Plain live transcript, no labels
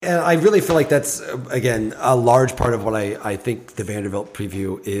And I really feel like that's, again, a large part of what I think the Vanderbilt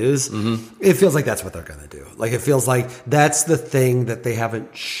preview is. Mm-hmm. It feels like that's what they're going to do. Like, it feels like that's the thing that they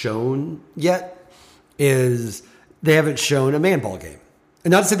haven't shown yet, is they haven't shown a man ball game.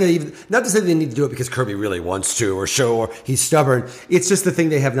 And not to say they need to do it because Kirby really wants to or he's stubborn. It's just the thing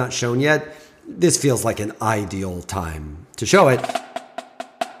they have not shown yet. This feels like an ideal time to show it.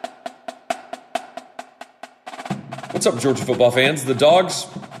 What's up, Georgia football fans? The Dogs,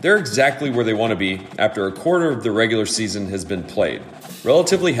 they're exactly where they want to be after a quarter of the regular season has been played.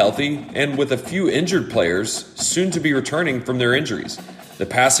 Relatively healthy and with a few injured players soon to be returning from their injuries. The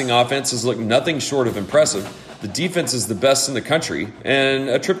passing offense has looked nothing short of impressive. The defense is the best in the country, and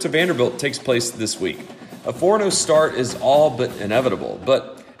a trip to Vanderbilt takes place this week. A 4-0 start is all but inevitable,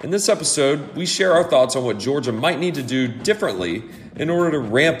 but in this episode, we share our thoughts on what Georgia might need to do differently in order to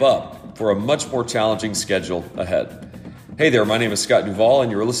ramp up for a much more challenging schedule ahead. Hey there, my name is Scott Duvall,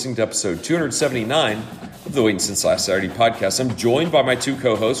 and you're listening to episode 279 of the Waiting Since Last Saturday podcast. I'm joined by my two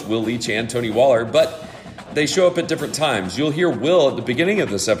co-hosts, Will Leach and Tony Waller, but they show up at different times. You'll hear Will at the beginning of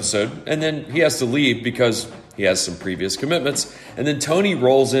this episode, and then he has to leave because he has some previous commitments. And then Tony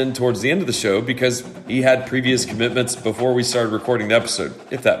rolls in towards the end of the show because he had previous commitments before we started recording the episode,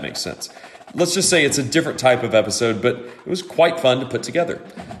 if that makes sense. Let's just say it's a different type of episode, but it was quite fun to put together.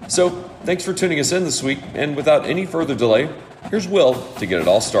 So thanks for tuning us in this week, and without any further delay, here's Will to get it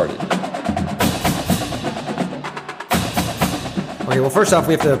all started. Okay, well, first off,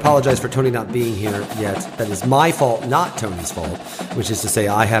 we have to apologize for Tony not being here yet. That is my fault, not Tony's fault, which is to say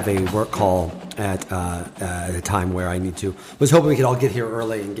I have a work call at a time where I need to. Was hoping we could all get here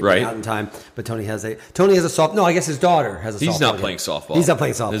early and get out in time, but Tony has a soft. No, I guess his daughter has a softball. He's not playing softball. He's not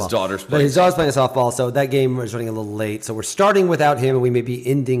playing softball. His daughter's playing. But his daughter's playing softball, so that game was running a little late. So we're starting without him, and we may be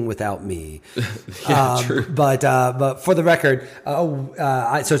ending without me. True. But for the record, so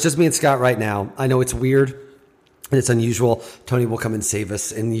it's just me and Scott right now. I know it's weird. And it's unusual. Tony will come and save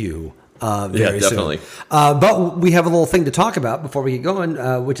us and you very definitely. soon. But we have a little thing to talk about before we get going,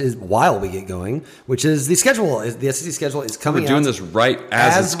 which is the schedule. The SEC schedule is coming out. We're doing this right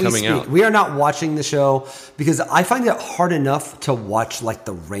as it's coming out. We are not watching the show because I find it hard enough to watch like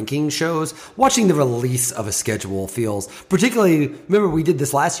the ranking shows. Watching the release of a schedule feels, particularly, remember we did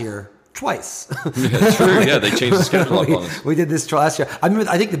this last year. Twice. Yeah, true. Yeah, they changed the schedule up on us. We did this last year.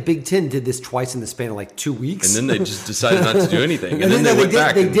 I think the Big Ten did this twice in the span of like 2 weeks. And then they just decided not to do anything. And then they went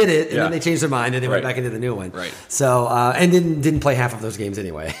back. They did it, and then they changed their mind, and they went right. back into the new one. Right. So, and didn't play half of those games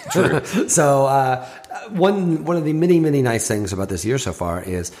anyway. True. So, one of the many, many nice things about this year so far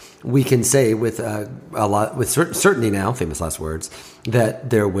is we can say with certainty now, famous last words, that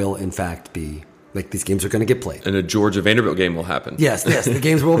there will in fact be. Like these games are going to get played, and a Georgia Vanderbilt game will happen. Yes, the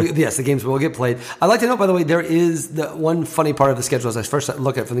games will. The games will get played. I'd like to know, by the way, there is the one funny part of the schedule as I first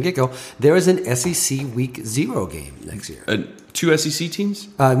look at it from the get go. There is an SEC Week 0 game next year. 2 SEC teams?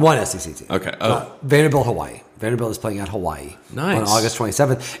 One SEC team. Okay. Vanderbilt, Hawaii. Vanderbilt is playing at Hawaii. Nice. On August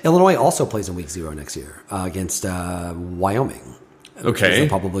 27th. Illinois also plays in Week 0 next year against Wyoming. Okay. They'll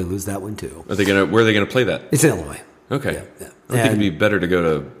probably lose that one too. Where are they going to play that? It's in Illinois. Okay. Yeah. I think it'd be better to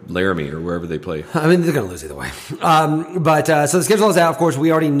go to Laramie or wherever they play. I mean, they're going to lose either way. So the schedule is out. Of course,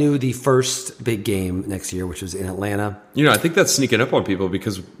 we already knew the first big game next year, which was in Atlanta. You know, I think that's sneaking up on people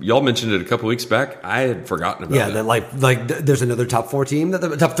because y'all mentioned it a couple weeks back. I had forgotten about it. Yeah, that like there's another top 4 team,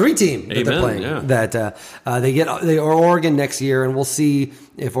 top 3 team that they're playing. Yeah. That they are Oregon next year, and we'll see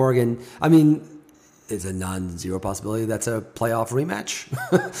if Oregon. I mean. Is a non-zero possibility that's a playoff rematch.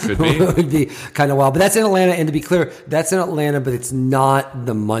 Could be. It would be kind of wild. But that's in Atlanta, and to be clear, that's in Atlanta, but it's not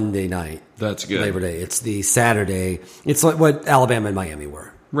the Monday night. That's good. Labor Day. It's the Saturday. It's like what Alabama and Miami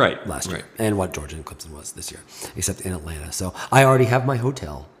were last year, and what Georgia and Clemson was this year, except in Atlanta. So I already have my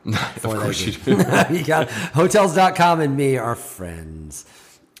hotel. Of course you do. You got Hotels.com and me are friends.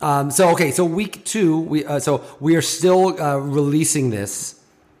 So week 2, we are still releasing this.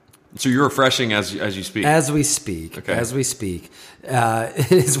 So you're refreshing as you speak. As we speak. Okay. As we speak.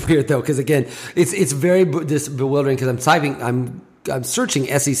 It is weird though, because again, it's very bewildering because I'm searching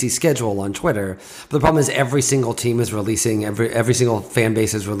SEC schedule on Twitter, but the problem is every single team is releasing every single fan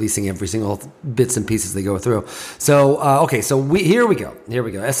base is releasing every single bits and pieces they go through. So here we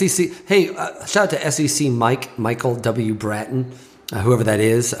go. SEC. Hey, shout out to SEC Michael W. Bratton. Whoever that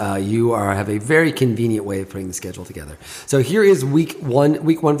is, you have a very convenient way of putting the schedule together. So here is week 1.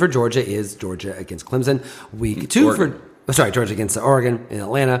 Week 1 for Georgia is Georgia against Clemson. Week 2 Georgia against Oregon in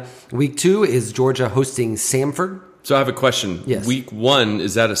Atlanta. Week 2 is Georgia hosting Samford. So I have a question. Yes. Week 1,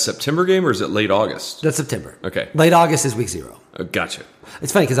 is that a September game or is it late August? That's September. Okay. Late August is week 0. Gotcha.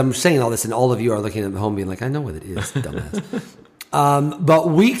 It's funny because I'm saying all this and all of you are looking at home being like, I know what it is, dumbass. But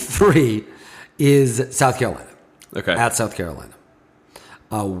week 3 is South Carolina. Okay. At South Carolina.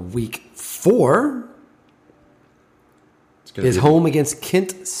 Week 4 is home against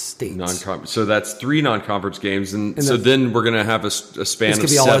Kent State. So that's 3 non-conference games, and so then we're going to have a span of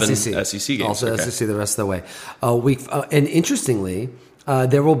 7 SEC games. Also SEC the rest of the way. And interestingly,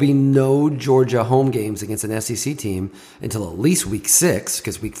 there will be no Georgia home games against an SEC team until at least week 6,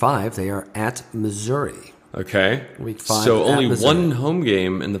 because week 5 they are at Missouri. Okay. Week 5. So only one home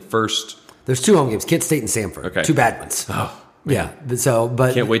game in the first. There's 2 home games: Kent State and Samford. Okay. 2 bad ones. Oh. Yeah. So,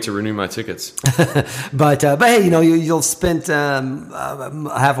 but can't wait to renew my tickets. but hey, you'll spend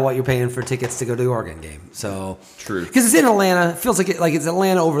half of what you're paying for tickets to go to the Oregon game. So true, because it's in Atlanta. It feels like it's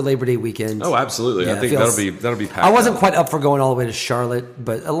Atlanta over Labor Day weekend. Oh, absolutely. Yeah, I think that'll be packed. I wasn't quite up for going all the way to Charlotte,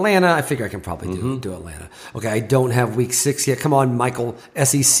 but Atlanta, I figure I can probably do Atlanta. Okay, I don't have week 6 yet. Come on, Michael,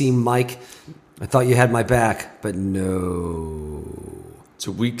 SEC Mike. I thought you had my back, but no.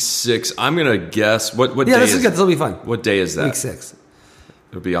 So week 6, I'm gonna guess what day. Yeah, this is good. This will be fun. What day is that? Week 6.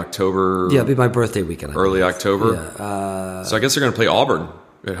 It'll be October. Yeah, it'll be my birthday weekend. Early October. Yeah. So I guess they're gonna play Auburn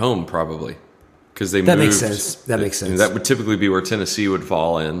at home probably because they that moved. Makes sense. That makes sense. That would typically be where Tennessee would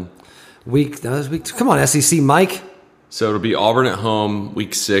fall in. Week 2. Come on, SEC Mike. So it'll be Auburn at home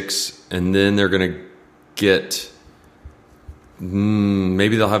week 6, and then they're gonna get.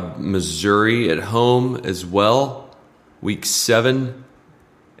 Maybe they'll have Missouri at home as well, week 7.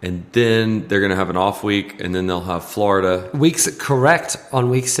 And then they're going to have an off week, and then they'll have Florida. Weeks correct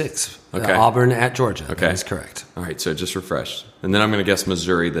on week 6. Okay. Auburn at Georgia. Okay. That is correct. All right, so just refreshed. And then I'm going to guess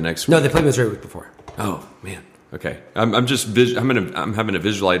Missouri the next week. No, they played Missouri the week before. Oh, man. Okay. I'm having to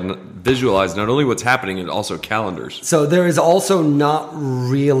visualize not only what's happening, and also calendars. So there is also not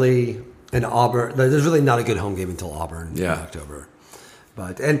really an Auburn. There's really not a good home game until Auburn in October.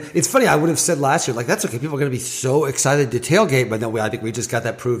 And it's funny, I would have said last year, that's okay, people are going to be so excited to tailgate, but no, I think we just got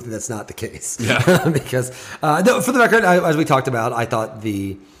that proved that that's not the case. Yeah. Because, for the record, as we talked about, I thought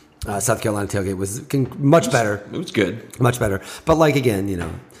the South Carolina tailgate was much better. It was good. Much better. But again,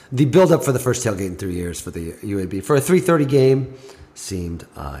 the build-up for the first tailgate in 3 years for the UAB, for a 3:30 game, seemed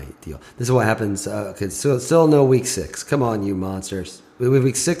ideal. This is what happens. Okay, so still no week 6. Come on, you monsters.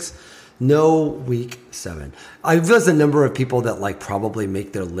 Week 6? No week 7. I realize the number of people that probably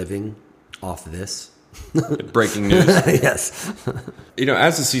make their living off this. Breaking news. Yes.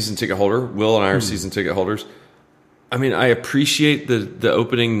 As a season ticket holder, Will and I are season ticket holders. I mean, I appreciate the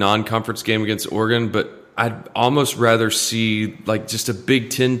opening non-conference game against Oregon, but I'd almost rather see just a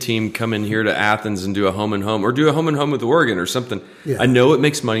Big Ten team come in here to Athens and do a home and home, or do a home and home with Oregon or something. Yeah. I know it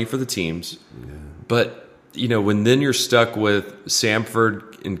makes money for the teams, but when then you're stuck with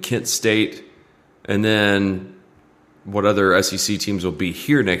Samford and Kent State, and then what other SEC teams will be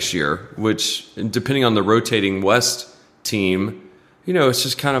here next year, which, depending on the rotating West team, it's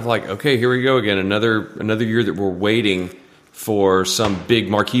just kind of okay, here we go again, another year that we're waiting for some big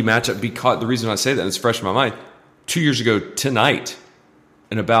marquee matchup. Because the reason I say that, and it's fresh in my mind, 2 years ago tonight,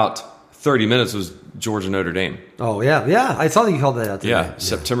 in about 30 minutes, was Georgia Notre Dame. Oh, yeah. I saw that you called that out today. Yeah,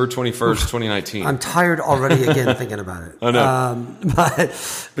 September 21st, 2019. I'm tired already again thinking about it. I know. But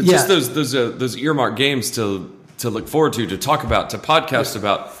yeah. just those earmarked games to look forward to talk about, to podcast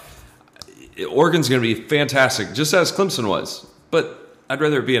about. Oregon's going to be fantastic, just as Clemson was. But I'd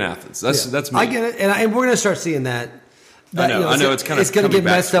rather it be in Athens. That's me. I get it. And we're going to start seeing that. I know it's kind of going to get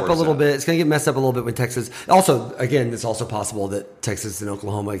messed up a little that. bit. It's going to get messed up a little bit when Texas. Also, again, it's also possible that Texas and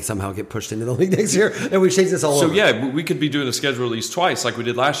Oklahoma somehow get pushed into the league next year, and we change this all over. So yeah, we could be doing a schedule release twice, like we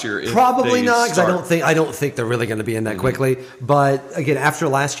did last year. Probably not, because I don't think they're really going to be in that quickly. But again, after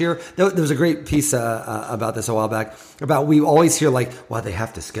last year, there was a great piece about this a while back. We always hear they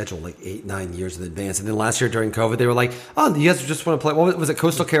have to schedule 8-9 years in advance, and then last year during COVID, they were like, oh, you guys just want to play. What was it,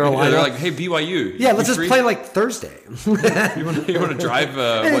 Coastal Carolina? Yeah, they're like, hey, BYU. Yeah, let's just play Thursday. You want to drive?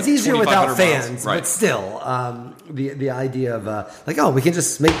 And it's easier without fans, right. But still, the idea of we can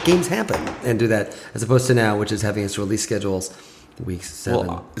just make games happen and do that, as opposed to now, which is having us release schedules week 7.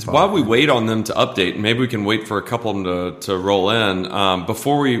 Well, while we wait on them to update, maybe we can wait for a couple of them to roll in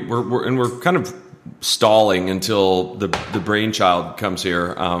before we're kind of stalling until the brainchild comes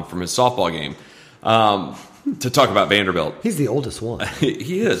here from his softball game. To talk about Vanderbilt. He's the oldest one.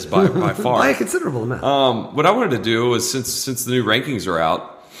 He is by far. By a considerable amount. What I wanted to do was, since the new rankings are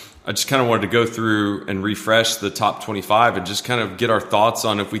out, I just kind of wanted to go through and refresh the top 25 and just kind of get our thoughts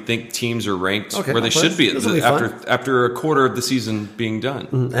on if we think teams are ranked where they should be after a quarter of the season being done.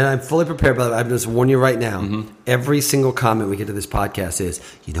 And I'm fully prepared, but I'm just warning you right now. Every single comment we get to this podcast is,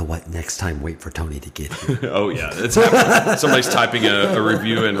 you know what, next time wait for Tony to get here. Oh, yeah. It's happening. Somebody's typing a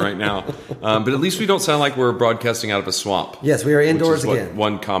review in right now. But at least we don't sound like we're broadcasting out of a swamp. Yes, we are indoors which is again.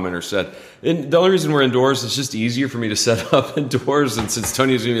 What one commenter said. And the only reason we're indoors is just easier for me to set up indoors. And since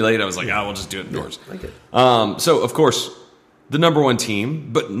Tony's going to be late, I was like, we'll just do it indoors. So, of course, the number one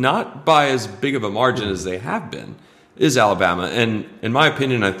team, but not by as big of a margin as they have been, is Alabama. And in my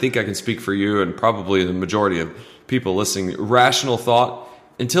opinion, I think I can speak for you and probably the majority of people listening. Rational thought,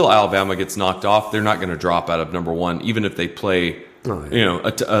 until Alabama gets knocked off, they're not going to drop out of number one, even if they play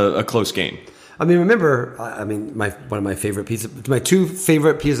a close game. I mean, remember, my two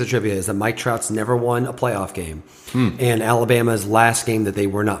favorite pieces of trivia is that Mike Trout's never won a playoff game, and Alabama's last game that they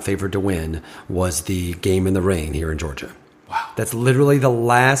were not favored to win was the game in the rain here in Georgia. Wow, that's literally the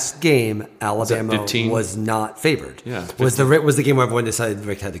last game Alabama was not favored. Yeah, 15. was the game where everyone decided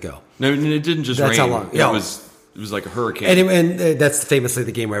Rick had to go. No, it didn't just that's rain. How long? It was like a hurricane. And that's famously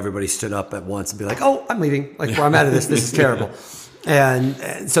the game where everybody stood up at once and be like, "Oh, I'm leaving. Like, I'm out of this. This is terrible."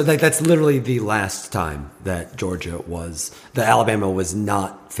 And so that's literally the last time that Alabama was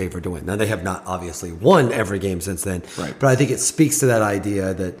not favored to win. Now, they have not obviously won every game since then. Right. But I think it speaks to that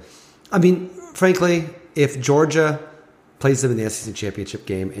idea that, I mean, frankly, if Georgia plays them in the SEC championship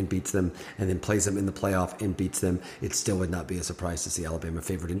game and beats them, and then plays them in the playoff and beats them, it still would not be a surprise to see Alabama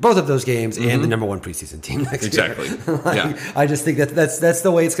favored in both of those games and the number one preseason team next year. Yeah. I just think that's the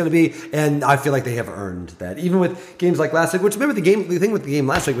way it's going to be, and I feel like they have earned that. Even with games like last week, which remember the thing with the game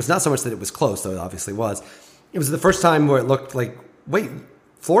last week was not so much that it was close, though it obviously was. It was the first time where it looked like, wait,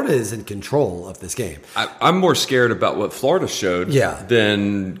 Florida is in control of this game. I'm more scared about what Florida showed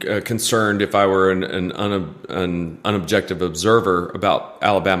than concerned if I were an unobjective observer about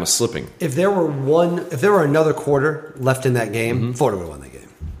Alabama slipping. If there were another quarter left in that game, Florida would have won that game.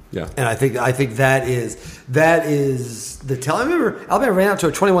 Yeah, and I think that is the tell. I remember Alabama ran out to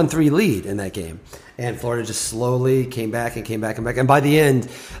a 21-3 lead in that game, and Florida just slowly came back. And by the end,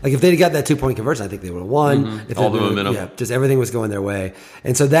 like if they'd got that 2-point conversion, I think they would have won. All the momentum, just everything was going their way.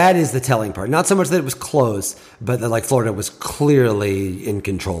 And so that is the telling part. Not so much that it was close, but that like Florida was clearly in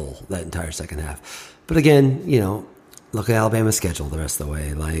control that entire second half. But again, look at Alabama's schedule the rest of the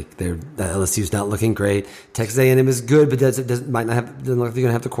way. Like LSU's not looking great. Texas A&M is good, but doesn't look like they're going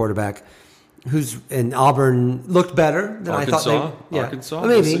to have the quarterback. And Auburn looked better than I thought. Arkansas,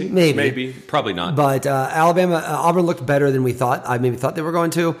 maybe, probably not. But Auburn looked better than we thought. I maybe thought they were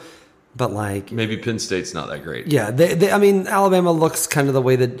going to, but like maybe Penn State's not that great. Yeah, Alabama looks kind of the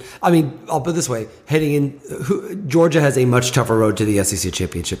way that. I mean, I'll put it this way: Georgia has a much tougher road to the SEC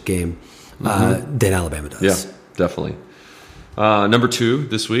championship game than Alabama does. Yeah, definitely. Number 2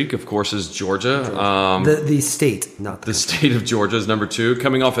 this week, of course, is Georgia. The state, not the state of Georgia is number 2,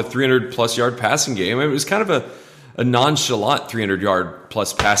 coming off a 300-plus yard passing game. It was kind of a nonchalant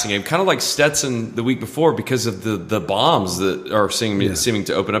 300-yard-plus passing game, kind of like Stetson the week before because of the bombs that are seeming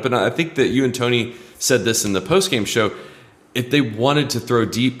to open up. And I think that you and Tony said this in the postgame show. If they wanted to throw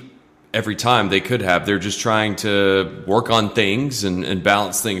deep every time, they could have. They're just trying to work on things and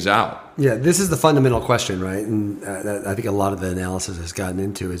balance things out. Yeah, this is the fundamental question, right? And I think a lot of the analysis has gotten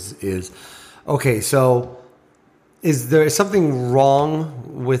into is okay, so is there something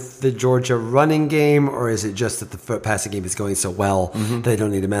wrong with the Georgia running game, or is it just that the passing game is going so well that they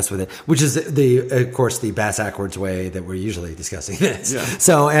don't need to mess with it? Which is, of course, the Bass Ackwards way that we're usually discussing this. Yeah.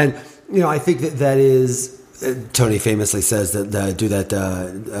 So, and I think that is... Tony famously says that do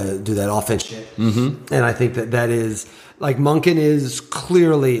that offense shit, and I think that is like Monken is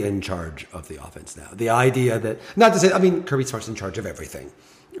clearly in charge of the offense now. The idea that, not to say, I mean, Kirby Smart's in charge of everything,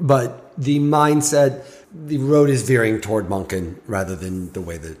 but the mindset, the road is veering toward Monken rather than the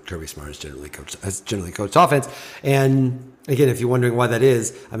way that Kirby Smart has generally coached offense. And again, if you're wondering why that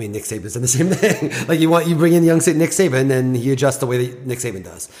is, I mean, Nick Saban's done the same thing. Like you bring in young Nick Saban, and he adjusts the way that Nick Saban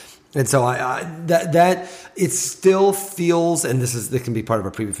does. And so that it still feels, and this can be part of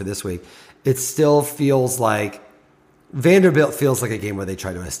a preview for this week. It still feels like Vanderbilt feels like a game where they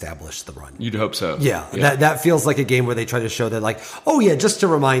try to establish the run. You'd hope so. Yeah. That feels like a game where they try to show that, like, oh yeah, just to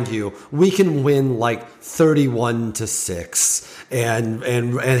remind you, we can win like 31-6 and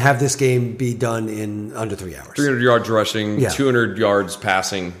have this game be done in under 3 hours. 300 yards rushing, 200 yards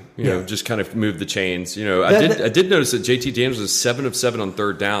passing. just kind of move the chains. I did notice that JT Daniels is 7 of 7 on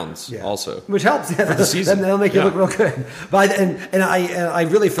third downs also. Which helps for the season. That'll make you look real good. But I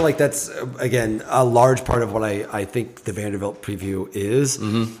really feel like that's, again, a large part of what I think the Vanderbilt preview is.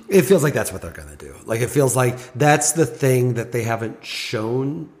 Mm-hmm. It feels like that's what they're going to do. Like, it feels like that's the thing that they haven't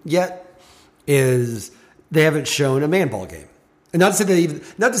shown yet, is they haven't shown a man ball game. And not to say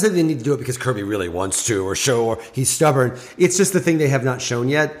they need to do it because Kirby really wants to or he's stubborn. It's just the thing they have not shown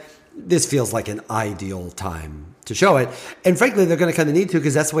yet. This feels like an ideal time to show it. And frankly, they're going to kind of need to,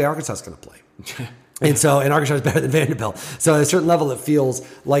 because that's the way Arkansas is going to play. And Arkansas is better than Vanderbilt. So at a certain level, it feels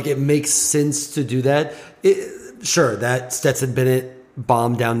like it makes sense to do that. Sure, that Stetson Bennett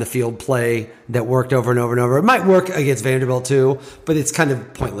bomb down the field play that worked over and over and over. It might work against Vanderbilt too, but it's kind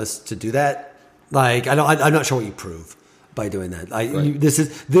of pointless to do that. Like, I'm not sure what you prove by doing that.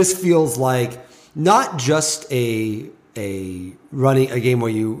 This feels like not just a game where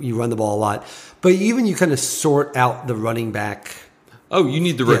you run the ball a lot, but even you kind of sort out the running back. Oh, you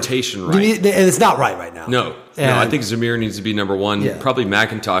need the rotation right. And it's not right now. No, I think Zamir needs to be number 1, probably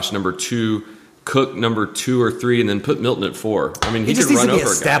McIntosh number 2, Cook number 2 or 3, and then put Milton at 4. I mean, he just needs to be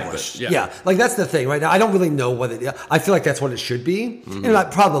established. Yeah, like that's the thing right now. I don't really know whether I feel like that's what it should be, and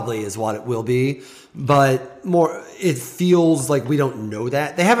that probably is what it will be. But it feels like we don't know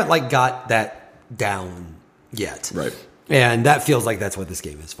that. They haven't got that down yet, right? And that feels like that's what this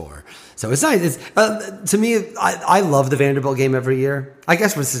game is for. So it's nice. To me, I love the Vanderbilt game every year. I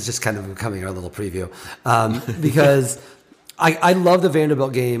guess this is just kind of becoming our little preview, because I love the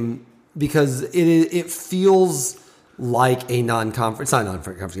Vanderbilt game because it feels like a non-conference. It's not a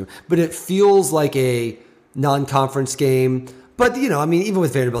non-conference game, but it feels like a non-conference game. But, even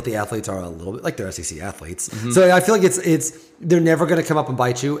with Vanderbilt, the athletes are a little bit like they're SEC athletes. Mm-hmm. So I feel like they're never going to come up and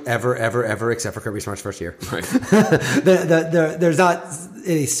bite you ever, except for Kirby Smart's first year. Right. There's not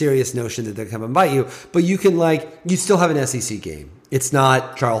any serious notion that they're going to come and bite you. But you can you still have an SEC game. It's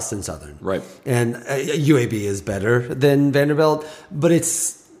not Charleston Southern. Right. And UAB is better than Vanderbilt. But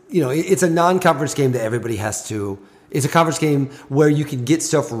it's a non-conference game that everybody has to. It's a conference game where you can get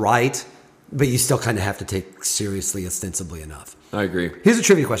stuff right, but you still kind of have to take seriously, ostensibly enough. I agree. Here's a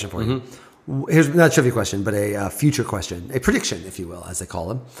trivia question for you. Here's not a trivia question, but a future question, a prediction, if you will, as they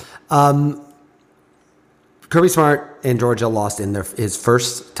call them. Kirby Smart and Georgia lost in his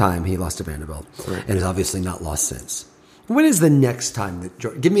first time he lost to Vanderbilt, and has obviously not lost since. When is the next time that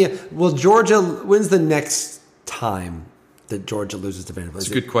Georgia? When's the next time that Georgia loses to Vanderbilt?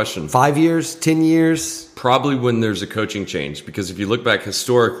 That's a good question. 5 years, 10 years? Probably when there's a coaching change, because if you look back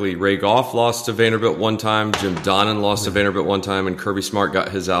historically, Ray Goff lost to Vanderbilt one time, Jim Donnan lost to Vanderbilt one time, and Kirby Smart got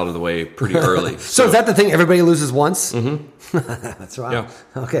his out of the way pretty early. So is that the thing? Everybody loses once? Mm-hmm. That's right. Yeah.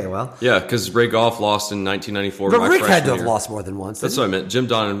 Okay, well. Yeah, because Ray Goff lost in 1994. But Rick had to have lost more than once. That's what I meant. Jim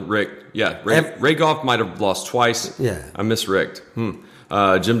Donnan, Rick. Yeah, Ray Goff might have lost twice. Yeah. I misricked.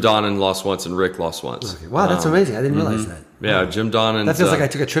 Jim Donnan lost once and Rick lost once. Okay. Wow, that's amazing. I didn't realize that. Yeah, Jim Donnan. That feels like I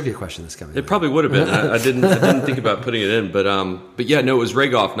took a trivia question this coming. It probably would have been. I didn't think about putting it in, but yeah, no, it was Ray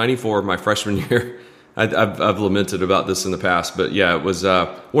Goff, 94, my freshman year. I've lamented about this in the past, but yeah, it was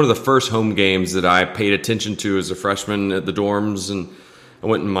one of the first home games that I paid attention to as a freshman at the dorms, and I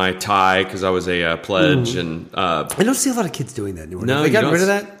went in my tie because I was a pledge, and I don't see a lot of kids doing that anymore. No, they got rid of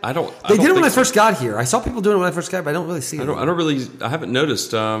that. They did it when I first got here. I saw people doing it when I first got, but I don't really see it. I haven't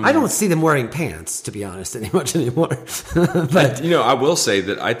noticed. I don't see them wearing pants, to be honest, much anymore. But I will say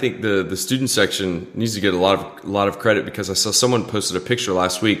that I think the student section needs to get a lot of credit, because I saw someone posted a picture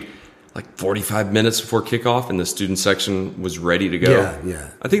last week, like 45 minutes before kickoff, and the student section was ready to go. Yeah.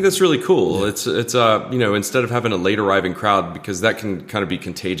 I think that's really cool. Yeah. It's instead of having a late arriving crowd, because that can kind of be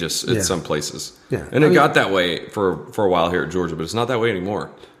contagious at some places. Yeah. And it got that way for a while here at Georgia, but it's not that way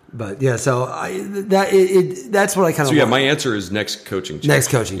anymore. But yeah, so that's what I kind of. So yeah, my answer is next coaching change. Next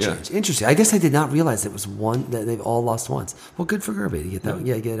coaching change. Interesting. I guess I did not realize it was one that they've all lost once. Well, good for Kirby to get that.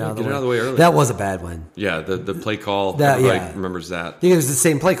 Yeah, get it out of the way early. That was a bad one. Yeah, the play call. Everybody remembers that. Yeah, it was the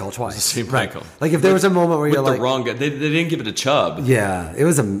same play call twice. The same play call. Like if there was a moment where you're the wrong guy, they didn't give it to Chubb. Yeah, it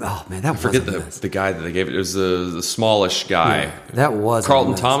was that. Forget the guy that they gave it. It was the smallish guy. Yeah, that was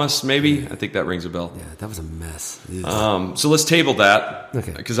Carlton Thomas. Maybe I think that rings a bell. Yeah, that was a mess. So let's table that.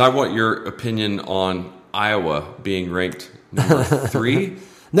 Okay. Because I want your opinion on Iowa being ranked number 3.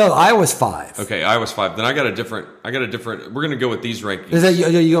 No, Iowa's 5. Okay, Iowa's 5. Then I got a different. We're going to go with these rankings. Is that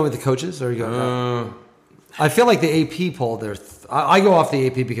are you going with the coaches, or are you going? I feel like the AP poll. I go off the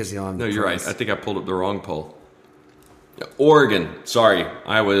AP because I'm. No, you're right. I think I pulled up the wrong poll. Oregon. Sorry,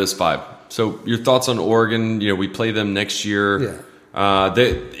 Iowa is 5. So your thoughts on Oregon? We play them next year.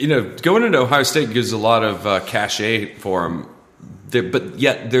 Yeah. Going into Ohio State gives a lot of cachet for them. But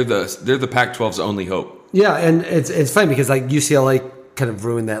yet they're the Pac-12's only hope. Yeah, and it's funny because like UCLA kind of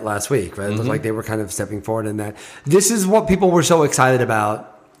ruined that last week, right? It looked like they were kind of stepping forward in that. This is what people were so excited about.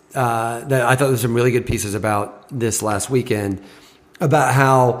 That I thought there were some really good pieces about this last weekend about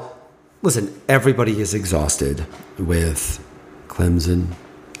how, listen, everybody is exhausted with Clemson,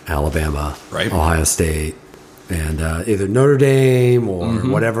 Alabama, right. Ohio State, and either Notre Dame or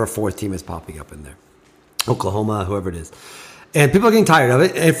whatever fourth team is popping up in there, Oklahoma, whoever it is. And people are getting tired of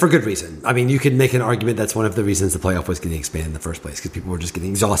it, and for good reason. I mean, you could make an argument that's one of the reasons the playoff was getting expanded in the first place, because people were just getting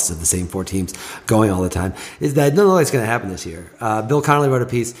exhausted of the same four teams going all the time. Is that none of that's going to happen this year? Bill Connolly wrote a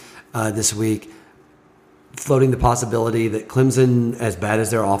piece this week floating the possibility that Clemson, as bad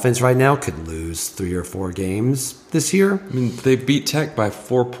as their offense right now, could lose 3 or 4 games this year. I mean, they beat Tech by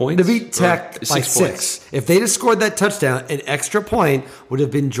 4 points. They beat Tech by 6. If they'd have scored that touchdown, an extra point would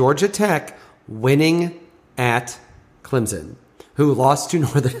have been Georgia Tech winning at Clemson, who lost to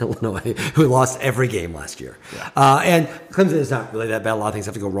Northern Illinois, who lost every game last year. Yeah. And Clemson is not really that bad. A lot of things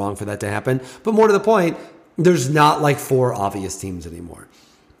have to go wrong for that to happen. But more to the point, there's not like 4 obvious teams anymore.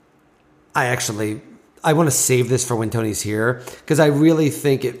 I want to save this for when Tony's here, because I really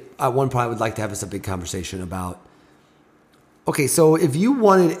think at one point I would like to have us a big conversation about, okay, so if you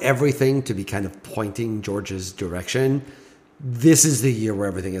wanted everything to be kind of pointing Georgia's direction, this is the year where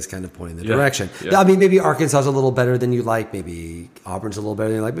everything is kind of pointing the direction. Yeah. I mean, maybe Arkansas is a little better than you like. Maybe Auburn's a little better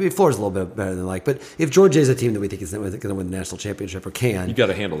than you like. Maybe Florida's a little bit better than you like. But if Georgia is a team that we think is going to win the national championship or can, you got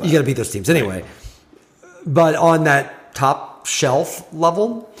to handle that. You got to beat those teams anyway. But on that top shelf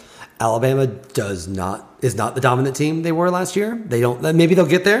level, Alabama is not the dominant team they were last year. They don't. Maybe they'll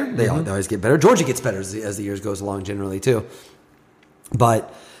get there. They always get better. Georgia gets better as the years goes along generally too.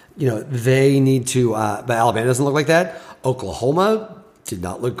 But they need to. But Alabama doesn't look like that. Oklahoma did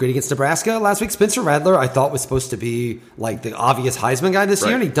not look great against Nebraska last week. Spencer Rattler, I thought, was supposed to be like the obvious Heisman guy this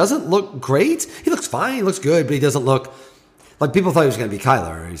year, and he doesn't look great. He looks fine. He looks good, but he doesn't look like people thought he was going to be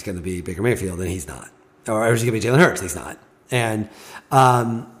Kyler or he's going to be Baker Mayfield, and he's not. Or is he going to be Jalen Hurts? He's not. And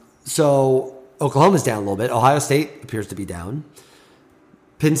so Oklahoma's down a little bit. Ohio State appears to be down.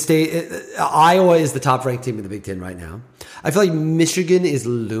 Penn State, Iowa is the top-ranked team in the Big Ten right now. I feel like Michigan is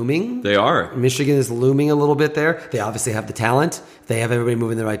looming. They are. Michigan is looming a little bit there. They obviously have the talent. They have everybody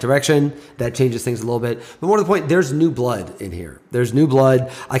moving in the right direction. That changes things a little bit. But more to the point, there's new blood in here. There's new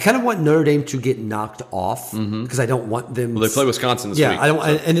blood. I kind of want Notre Dame to get knocked off because I don't want them. Well, they play Wisconsin this week. Yeah,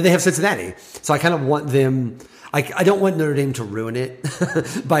 and then they have Cincinnati. So I kind of want them. I don't want Notre Dame to ruin it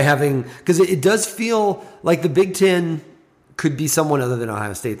by having, because it does feel like the Big Ten could be someone other than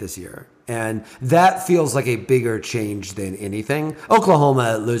Ohio State this year. And that feels like a bigger change than anything.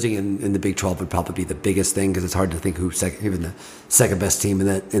 Oklahoma losing in the Big 12 would probably be the biggest thing, because it's hard to think who even the second best team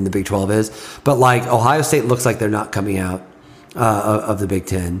in the Big 12 is. But like Ohio State looks like they're not coming out of the Big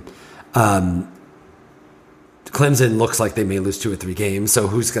 10. Clemson looks like they may lose 2 or 3 games. So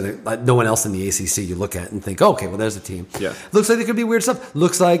who's going to, no one else in the ACC you look at and think, okay, well, there's a team. Yeah. Looks like there could be weird stuff.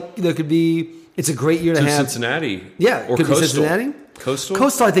 Looks like there could be, it's a great year to have. Cincinnati. Yeah. Or could Coastal. Be Cincinnati.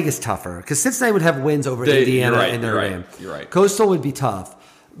 Coastal, I think, is tougher, because Cincinnati would have wins over Indiana and Notre Dame. You're right. Coastal would be tough.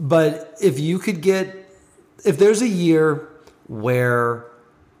 But if there's a year where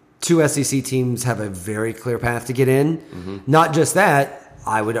 2 SEC teams have a very clear path to get in, not just that,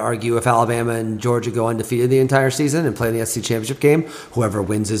 I would argue if Alabama and Georgia go undefeated the entire season and play in the SEC championship game, whoever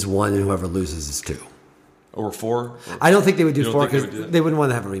wins is 1 and whoever loses is 2. Or 4? I don't think they would do 4, because they wouldn't want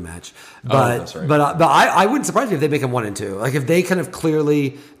to have a rematch. But that's right. but I wouldn't surprise me if they make them 1 and 2. Like if they kind of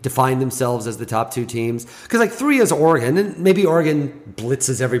clearly define themselves as the top 2 teams, because like 3 is Oregon, and maybe Oregon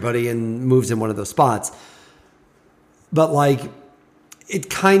blitzes everybody and moves in one of those spots. But like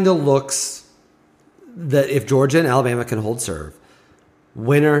it kind of looks that if Georgia and Alabama can hold serve,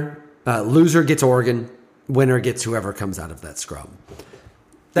 loser gets Oregon, winner gets whoever comes out of that scrum.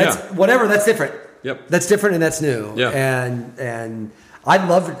 That's whatever. That's different. Yep. That's different and that's new. Yeah. And I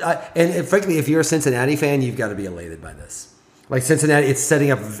love it. And frankly, if you're a Cincinnati fan, you've got to be elated by this. Like Cincinnati, it's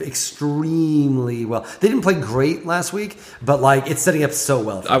setting up extremely well. They didn't play great last week, but like it's setting up so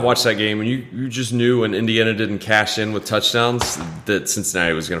well. I watched that game, and you just knew when Indiana didn't cash in with touchdowns that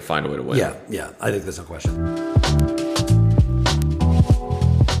Cincinnati was going to find a way to win. Yeah. I think there's no question.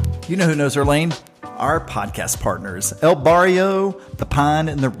 You know who knows their lane? Our podcast partners, El Barrio, The Pine,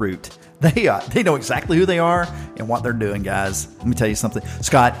 and The Root. They know exactly who they are and what they're doing, guys. Let me tell you something.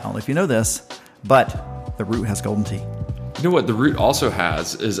 Scott, I don't know if you know this, but The Root has golden tea. You know what The Root also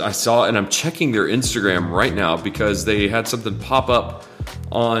has is I saw, and I'm checking their Instagram right now because they had something pop up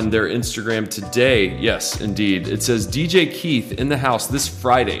on their Instagram today. Yes, indeed. It says DJ Keith in the house this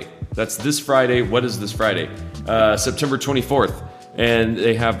Friday. That's this Friday. What is this Friday? September 24th. and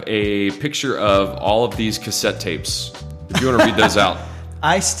they have a picture of all of these cassette tapes. If you want to read those out.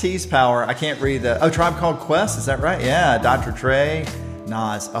 Ice-T's Power. I can't read the... Oh, Tribe Called Quest. Is that right? Yeah. Dr. Dre,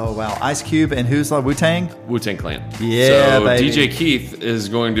 Nas. Oh, wow. Ice Cube and who's Wu-Tang? Wu-Tang Clan. Yeah, so baby. DJ Keith is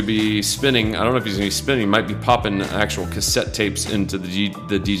going to be spinning. I don't know if he's going to be spinning. He might be popping actual cassette tapes into the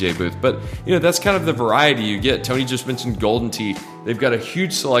DJ booth. But, that's kind of the variety you get. Tony just mentioned Golden Tee. They've got a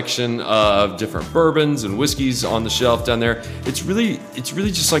huge selection of different bourbons and whiskeys on the shelf down there. It's really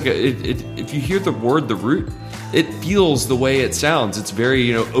just like if you hear the word The Root, it feels the way it sounds. It's very,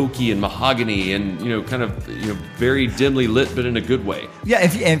 oaky and mahogany and, kind of, very dimly lit, but in a good way. Yeah,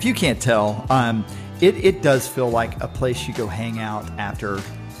 if you can't tell, it does feel like a place you go hang out after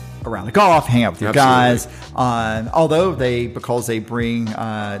a round of golf, hang out with your guys. Although they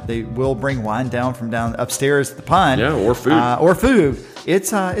will bring wine down from down upstairs at the Pine. Yeah, or food.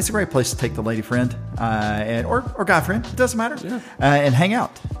 It's a great place to take the lady friend or guy friend. It doesn't matter. Yeah. And hang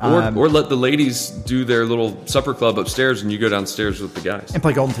out. Or let the ladies do their little supper club upstairs, and you go downstairs with the guys and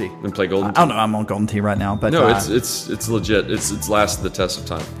play Golden Tee. I don't know. I'm on Golden Tee right now, but no, it's legit. It's lasted the test of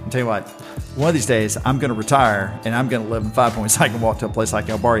time. I'll tell you what. One of these days, I'm going to retire, and I'm going to live in 5 Points. I can walk to a place like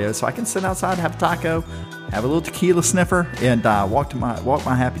El Barrio, so I can sit outside, have a taco, have a little tequila sniffer, and walk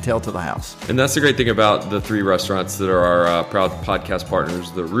my happy tail to the house. And that's the great thing about the 3 restaurants that are our proud podcast partners: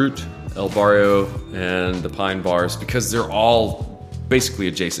 The Root, El Barrio, and the Pine Bars, because they're all basically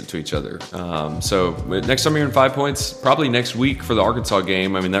adjacent to each other. So next time you're in 5 Points, probably next week for the Arkansas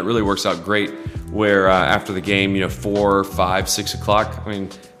game. I mean, that really works out great. Where after the game, 4, 5, 6 o'clock. I mean,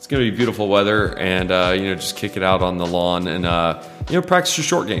 it's going to be beautiful weather, and just kick it out on the lawn and practice your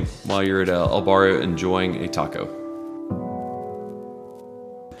short game while you're at El Barrio enjoying a taco.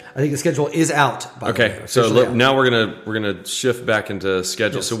 I think the schedule is out. By the way. So now we're gonna shift back into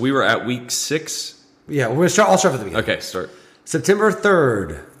schedule. Yes. So we were at week 6. Yeah, we're gonna start. I'll start from the beginning. Okay, start. September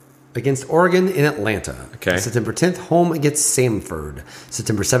 3rd. Against Oregon in Atlanta. Okay. September 10th, home against Samford.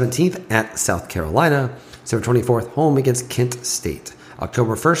 September 17th at South Carolina. September 24th, home against Kent State.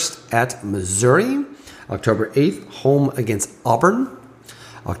 October 1st at Missouri. October 8th, home against Auburn.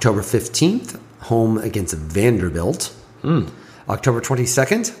 October 15th, home against Vanderbilt. October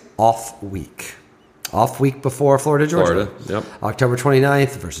 22nd, off week. Off week before Florida, Georgia. Yep. October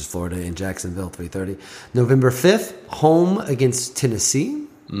 29th versus Florida in Jacksonville, 3:30. November 5th, home against Tennessee.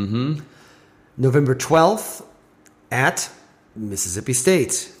 Mm-hmm. November 12th at Mississippi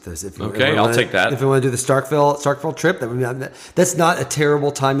State. I'll take that. If we want to do the Starkville trip, that's not a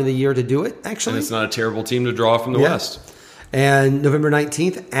terrible time of the year to do it, actually. And it's not a terrible team to draw from the West. And November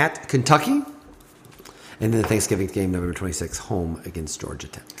 19th at Kentucky. And then the Thanksgiving game, November 26th, home against Georgia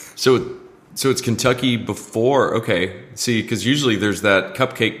Tech. So it's Kentucky before. Okay, see, because usually there's that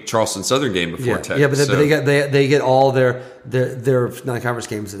cupcake Charleston Southern game before Tech. Yeah, but they get all their non-conference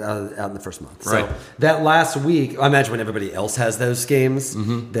games out in the first month. So right. That last week, I imagine when everybody else has those games,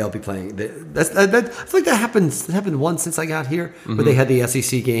 they'll be playing. I feel like that happened once since I got here, where they had the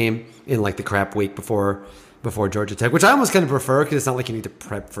SEC game in like the crap week before Georgia Tech, which I almost kind of prefer because it's not like you need to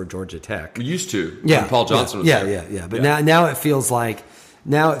prep for Georgia Tech. We used to. When Paul Johnson was there. Yeah. But now it feels like.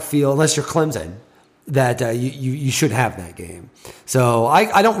 Unless you're Clemson, that you should have that game. So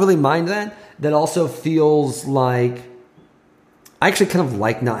I don't really mind that. That also feels like I actually kind of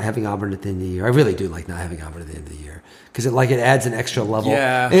like not having Auburn at the end of the year. I really do like not having Auburn at the end of the year because it adds an extra level.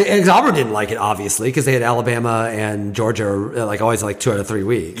 Yeah. And Auburn didn't like it obviously because they had Alabama and Georgia always 2 out of 3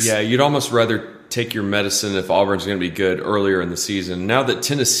 weeks. Yeah, you'd almost rather take your medicine if Auburn's going to be good earlier in the season. Now that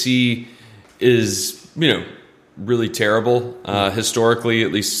Tennessee is really terrible historically,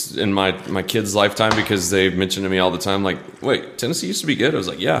 at least in my kids' lifetime, because they've mentioned to me all the time, like, wait, Tennessee used to be good? I was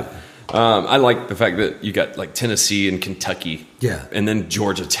like, yeah. I like the fact that you got like Tennessee and Kentucky, and then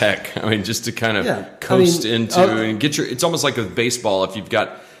Georgia Tech. I mean, just to kind of coast into and get it's almost like with baseball. If you've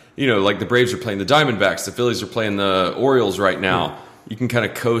got, like the Braves are playing the Diamondbacks, the Phillies are playing the Orioles right now. You can kind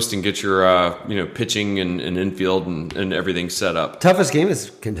of coast and get your pitching and infield and everything set up. Toughest game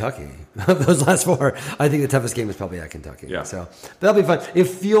is Kentucky. Those last 4, I think the toughest game is probably at Kentucky. Yeah. So that'll be fun. It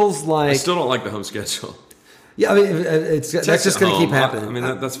feels like I still don't like the home schedule. Yeah, I mean that's just going to keep happening. I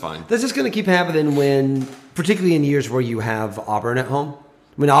mean that's fine. That's just going to keep happening particularly in years where you have Auburn at home.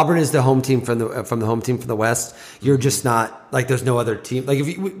 When Auburn is the home team from the home team from the West, you're just not like there's no other team. Like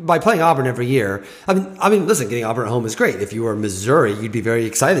by playing Auburn every year, I mean, listen, getting Auburn at home is great. If you were Missouri, you'd be very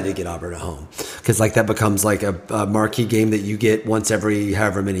excited to get Auburn at home because that becomes like a marquee game that you get once every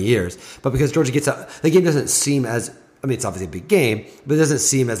however many years. But because Georgia gets the game doesn't seem as it's obviously a big game, but it doesn't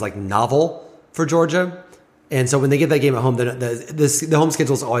seem as novel for Georgia. And so when they get that game at home, the home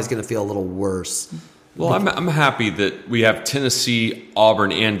schedule is always going to feel a little worse Well, I'm happy that we have Tennessee,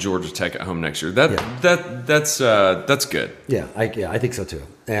 Auburn, and Georgia Tech at home next year. That's good. Yeah, I think so too.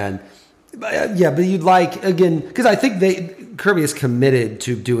 And but you'd like, again, because I think Kirby is committed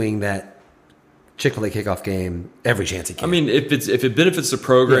to doing that Chick-fil-A kickoff game every chance he can. I mean, if it benefits the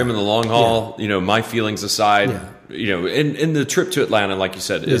program in the long haul, my feelings aside, and the trip to Atlanta, like you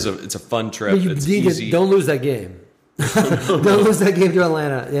said, it's a fun trip. It's easy. Don't lose that game. Don't lose that game to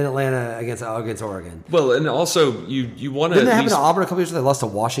Atlanta against Oregon. Well, and also you want to. Didn't they happen to Auburn a couple years ago? They lost to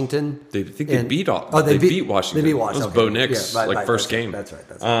Washington. They beat Washington. They beat Washington. That was Bo Nix, first game. That's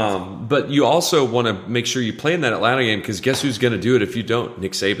right. But you also want to make sure you play in that Atlanta game because guess who's going to do it if you don't?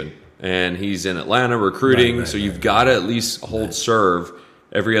 Nick Saban, and he's in Atlanta recruiting. So you've got to at least hold serve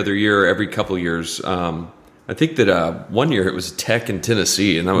every other year, every couple of years. I think that 1 year it was Tech and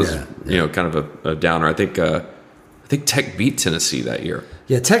Tennessee, and that was kind of a downer. I think Tech beat Tennessee that year.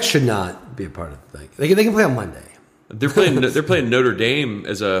 Yeah, Tech should not be a part of the thing. They can play on Monday. They're playing Notre Dame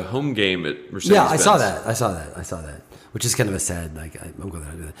as a home game at Mercedes-Benz. Yeah, I saw that. Which is kind of a sad. I'm going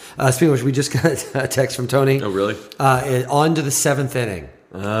to do that. Speaking of which, we just got a text from Tony. Oh, really? On to the 7th inning.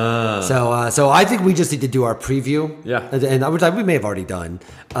 So I think we just need to do our preview. Yeah, and we may have already done,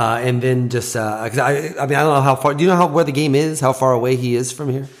 and then just because I don't know how far. Do you know where the game is? How far away he is from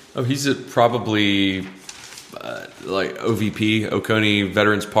here? Oh, he's at probably. Like OVP, Oconee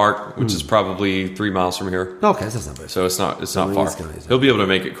Veterans Park, which is probably 3 miles from here. Okay, that's not bad. So it's not far. He'll be able to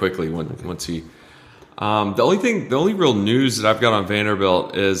make it quickly once he. The only real news that I've got on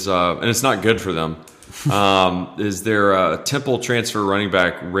Vanderbilt is, and it's not good for them, is their Temple transfer running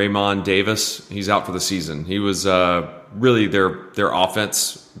back Raymond Davis. He's out for the season. He was really their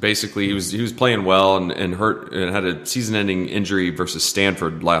offense. Basically, he was playing well and hurt and had a season-ending injury versus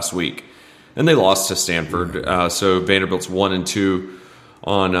Stanford last week. And they lost to Stanford, so Vanderbilt's 1-2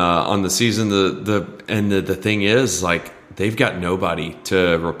 on the season. The thing is, like, they've got nobody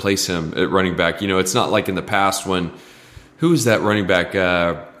to replace him at running back. It's not like in the past when who is that running back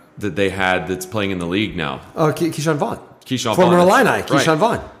that they had that's playing in the league now? Keyshawn Vaughn. Former Illini, Keyshawn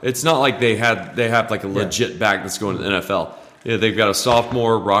Vaughn. It's not like they have like a legit back that's going to the NFL. Yeah, they've got a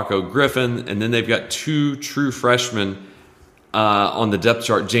sophomore, Rocco Griffin, and then they've got 2 true freshmen. On the depth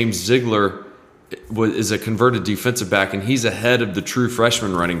chart, James Ziegler is a converted defensive back, and he's ahead of the true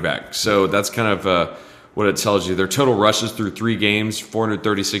freshman running back. So that's kind of what it tells you. Their total rushes through 3 games,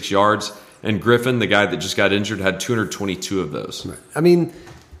 436 yards, and Griffin, the guy that just got injured, had 222 of those. Right. I mean,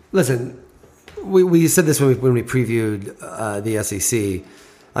 listen, we said this when we previewed the SEC.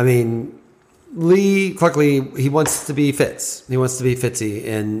 I mean, Clark Lee, he wants to be Fitz. He wants to be Fitzy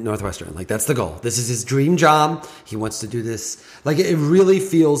in Northwestern. Like, that's the goal. This is his dream job. He wants to do this. Like, it really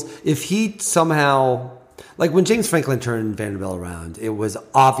feels, if he somehow, like when James Franklin turned Vanderbilt around, it was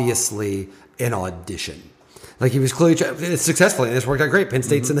obviously an audition. Like, he was clearly successfully, and it's worked out great. Penn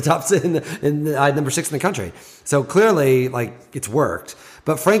State's in the top, in number 6 in the country. So clearly, like, it's worked.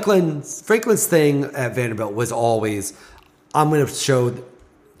 But Franklin's thing at Vanderbilt was always, I'm going to show.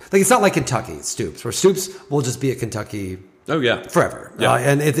 Like, it's not like Kentucky, Stoops, where Stoops will just be at Kentucky forever. Yeah.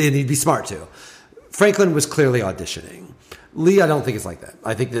 And he'd be smart, too. Franklin was clearly auditioning. Lee, I don't think it's like that.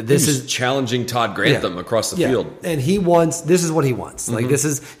 I think that this is challenging Todd Grantham across the field. And this is what he wants. Like,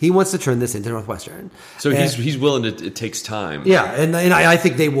 he wants to turn this into Northwestern. So he's willing to, it takes time. Yeah, and I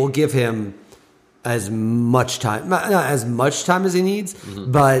think they will give him as much time, not as much time as he needs,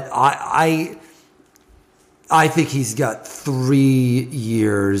 but I think he's got 3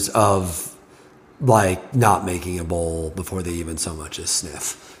 years of, like, not making a bowl before they even so much as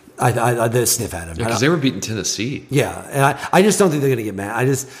sniff. They sniff at him. Because they were beating Tennessee. Yeah, and I just don't think they're going to get mad.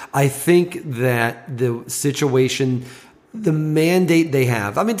 I think that the situation, the mandate they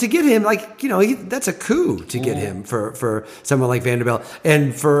have, I mean, to get him, like, that's a coup to get him for someone like Vanderbilt,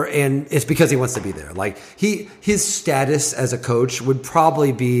 and it's because he wants to be there. Like, his status as a coach would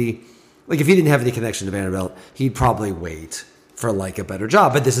probably be, like, if he didn't have any connection to Vanderbilt, he'd probably wait for, like, a better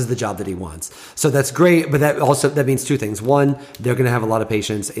job. But this is the job that he wants. So that's great. But that means 2 things. 1, they're going to have a lot of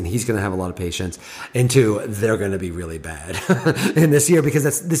patience, and he's going to have a lot of patience. And 2, they're going to be really bad in this year, because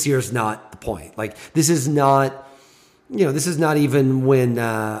this year's not the point. Like, this is not even when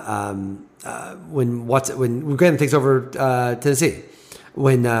Grantham takes over Tennessee.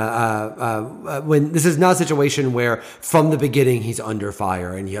 When this is not a situation where from the beginning he's under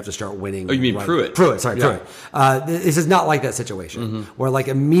fire and you have to start winning. Oh, you mean Pruitt? Pruitt. This is not like that situation where, like,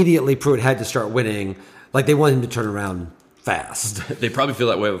 immediately Pruitt had to start winning. Like, they want him to turn around fast. They probably feel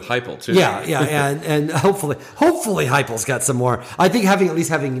that way with Heupel too. Yeah, and hopefully Heupel's got some more. I think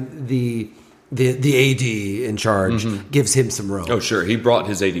having the the AD in charge gives him some rope. Oh, sure. He brought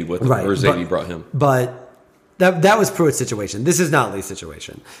his AD with him, Right, or his but- AD brought him. But that was Pruitt's situation. This is not Lee's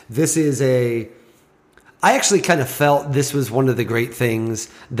situation. This is I actually kind of felt this was one of the great things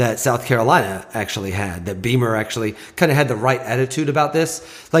that South Carolina actually had, that Beamer actually kind of had the right attitude about this.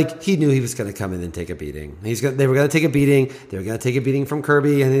 Like, he knew he was going to come in and take a beating. They were going to take a beating. They were going to take a beating from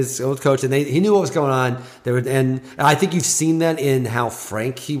Kirby and his old coach, and he knew what was going on. And I think you've seen that in how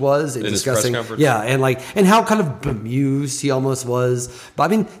frank he was in discussing. His press conference? Yeah, and how kind of bemused he almost was. But I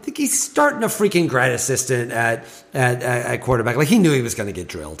mean, I think he's starting a freaking grad assistant at quarterback. Like, he knew he was going to get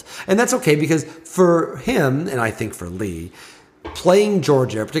drilled. And that's okay, because for him, and I think for Lee, playing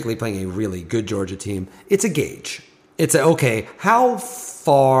Georgia, particularly playing a really good Georgia team, it's a gauge. It's okay, how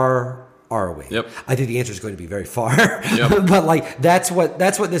far are we? Yep. I think the answer is going to be very far. Yep. But like that's what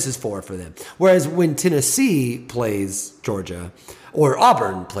this is for them. Whereas when Tennessee plays Georgia, or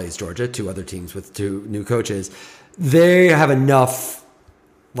Auburn plays Georgia, two other teams with two new coaches, they have enough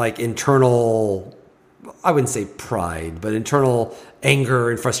like internal, I wouldn't say pride, but internal anger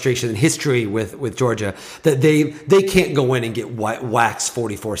and frustration and history with Georgia that they can't go in and get waxed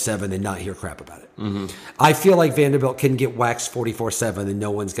 44-7 and not hear crap about it. Mm-hmm. I feel like Vanderbilt can get waxed 44-7 and no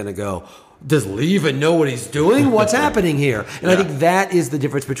one's going to go, does Lee even know what he's doing? What's happening here? And I think that is the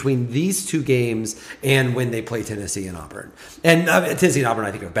difference between these two games and when they play Tennessee and Auburn. And Tennessee and Auburn,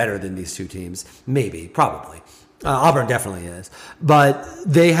 I think, are better than these two teams. Maybe, probably. Auburn definitely is. But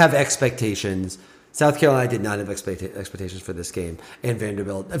they have expectations. South Carolina did not have expectations for this game, and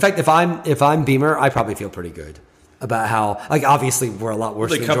Vanderbilt. In fact, if I'm Beamer, I probably feel pretty good about how. Like, obviously, we're a lot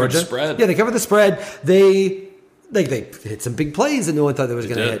worse than Georgia. They covered the spread. Yeah, they covered the spread. They hit some big plays that no one thought they was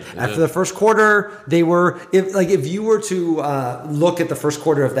going to hit. After the first quarter, they were if you were to look at the first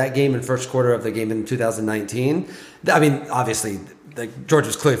quarter of that game and first quarter of the game in 2019. I mean, obviously. Georgia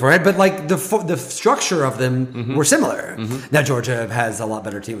was clearly ahead, but like the structure of them were similar. Mm-hmm. Now Georgia has a lot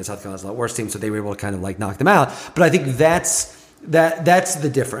better team, and South Carolina's a lot worse team, so they were able to kind of like knock them out. But I think that's the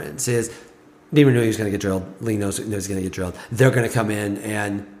difference. Is Beamer knew he was going to get drilled. Lee knows he's going to get drilled. They're going to come in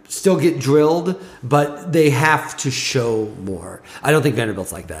and still get drilled, but they have to show more. I don't think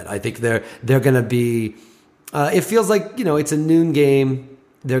Vanderbilt's like that. I think they're going to be. It feels like it's a noon game.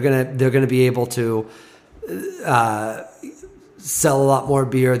 They're gonna be able to. Sell a lot more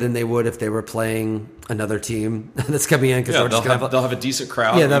beer than they would if they were playing another team that's coming in. They'll have a decent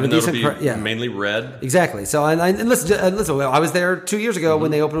crowd. Yeah, they'll have a decent crowd. Mainly red. Exactly. So and listen, I was there 2 years ago when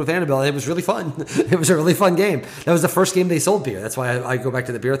they opened with Vanderbilt. And it was really fun. It was a really fun game. That was the first game they sold beer. That's why I go back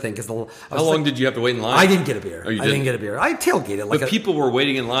to the beer thing. How long did you have to wait in line? I didn't get a beer. Oh, you didn't get a beer. I tailgated. But people were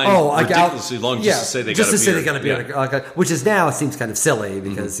waiting in line ridiculously long just to say they got a beer. Which is now seems kind of silly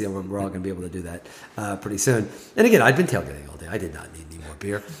because we're all going to be able to do that pretty soon. And again, I've been tailgating all day. I did not need any more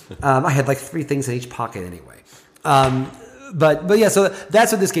beer. I had like 3 things in each pocket anyway. But yeah, so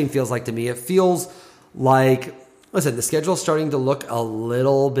that's what this game feels like to me. It feels like, listen, the schedule's starting to look a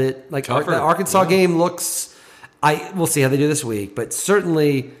little bit like the Arkansas game looks. We'll see how they do this week, but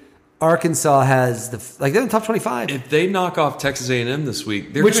certainly Arkansas has they're in the top 25. If they knock off Texas A&M this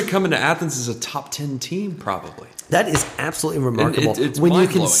week, they're going to come into Athens as a top 10 team probably. That is absolutely remarkable it's when you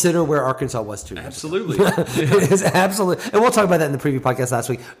consider where Arkansas was 2 years Absolutely. ago. It is absolutely. And we'll talk about that in the preview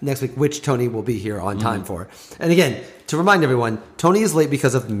podcast next week, which Tony will be here on time for. And again, to remind everyone, Tony is late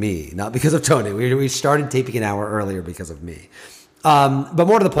because of me, not because of Tony. We started taping an hour earlier because of me. But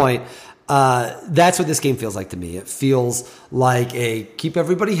more to the point, that's what this game feels like to me. It feels like a keep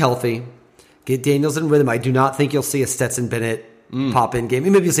everybody healthy, get Daniels in rhythm. I do not think you'll see a Stetson Bennett pop-in game.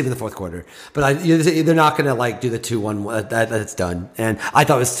 Maybe you'll see him in the fourth quarter. But they're not going to do the 2-1. That's done. And I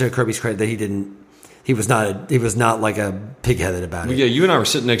thought it was to Kirby's credit that he was not like a pig-headed about it. Yeah, you and I were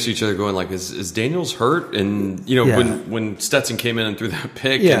sitting next to each other going like, is Daniels hurt? And, when Stetson came in and threw that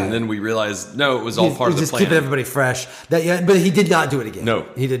pick, and then we realized, no, it was all part of the plan. Just keeping everybody fresh. But he did not do it again. No.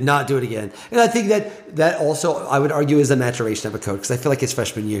 He did not do it again. And I think that also, I would argue, is a maturation of a coach. Because I feel like his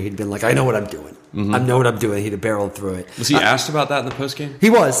freshman year, he'd been like, I know what I'm doing. I know what I'm doing. He'd have barreled through it. Was he asked about that in the postgame? He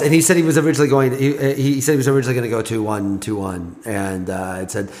was. And he said he was originally going to go 2-1, and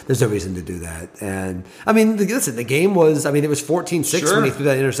it said there's no reason to do that. And, I mean, listen, the game was, it was 14-6 when he threw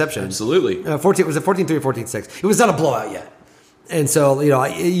that interception. Absolutely. Was it 14-3 or 14-6? It was not a blowout yet. And so,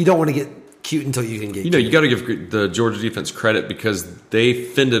 you don't want to get cute until you can get cute. You got to give the Georgia defense credit because they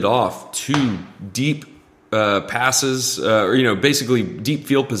fended off 2 deep passes, basically deep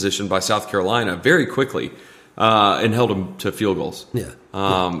field position by South Carolina very quickly and held them to field goals. Yeah.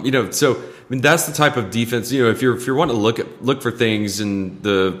 So that's the type of defense. If you're wanting to look for things in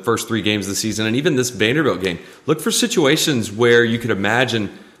the first 3 games of the season, and even this Vanderbilt game, look for situations where you could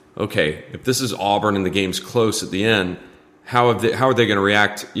imagine okay, if this is Auburn and the game's close at the end, how are they going to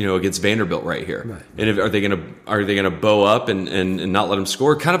react, against Vanderbilt right here? Right. And are they going to bow up and not let them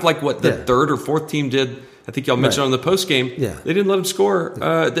score? Kind of like what the third or fourth team did. I think y'all mentioned on the post game. Yeah. They didn't let them score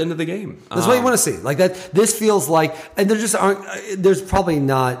at the end of the game. That's what you want to see. Like that. This feels like, and there just aren't. There's probably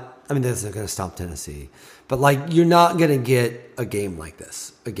not. I mean, this isn't going to stop Tennessee, but like you're not going to get a game like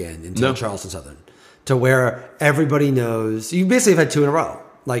this again until Charleston Southern, to where everybody knows. You basically have had 2 in a row.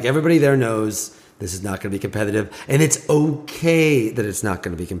 Like everybody there knows this is not going to be competitive, and it's okay that it's not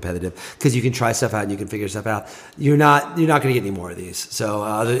going to be competitive because you can try stuff out and you can figure stuff out. You're not going to get any more of these. So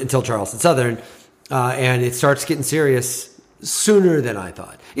until Charleston Southern. And it starts getting serious sooner than I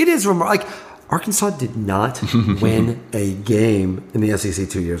thought. It is remarkable. Like, Arkansas did not win a game in the SEC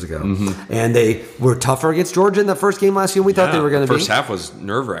 2 years ago. Mm-hmm. And they were tougher against Georgia in the first game last year than we thought they were going to be. The first half was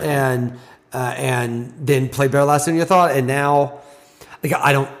nerve-wracking. And then played better last than you thought. And now, like,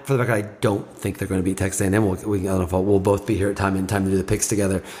 for the record, I don't think they're going to beat Texas A&M. I don't know if we'll both be here at time to do the picks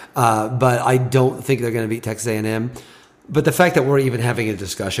together. But I don't think they're going to beat Texas A&M. But the fact that we're even having a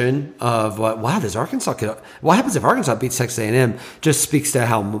discussion of what happens if Arkansas beats Texas A&M just speaks to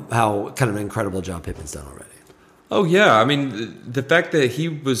how kind of an incredible job Pittman's done already. Oh yeah, I mean the fact that he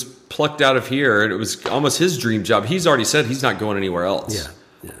was plucked out of here and it was almost his dream job. He's already said he's not going anywhere else.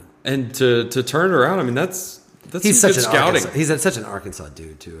 Yeah. And to turn it around, I mean that's he's some such good scouting. He's such an Arkansas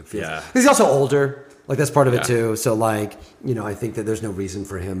dude too. It feels. Yeah, because he's also older. Like that's part of it too. So like, I think that there's no reason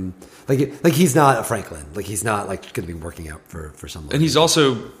for him. Like he's not a Franklin. Like he's not like going to be working out for someone. And he's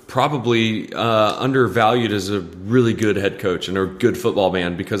also probably undervalued as a really good head coach and a good football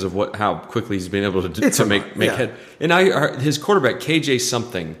man because of how quickly he's been able to make head. And his quarterback KJ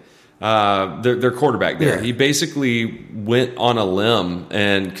something, their quarterback there. Yeah. He basically went on a limb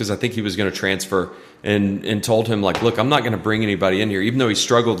and because I think he was going to transfer and told him like, look, I'm not going to bring anybody in here, even though he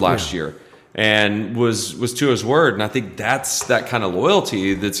struggled last year. And was to his word, and I think that's that kind of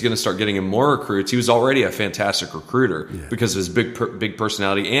loyalty that's going to start getting him more recruits. He was already a fantastic recruiter because of his big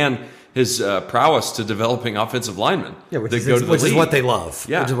personality and his prowess to developing offensive linemen. Yeah, which is what they love.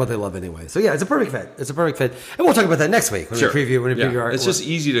 Yeah, which is what they love anyway. So yeah, it's a perfect fit. And we'll talk about that next week when we preview our. It's just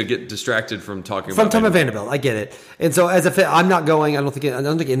easy to get distracted from talking about Vanderbilt. I get it. And so as a fit, I'm not going. I don't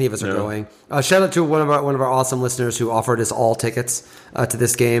think any of us are going. Shout out to one of our awesome listeners who offered us all tickets to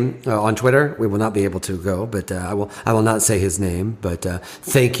this game on Twitter. We will not be able to go, but I will not say his name. But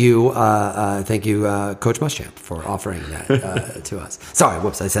thank you, Coach Muschamp, for offering that to us. Sorry,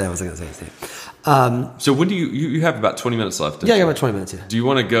 whoops, I said I wasn't going to say his name. So when do you have about 20 minutes left? Yeah, I got about 20 minutes. Yeah. Do you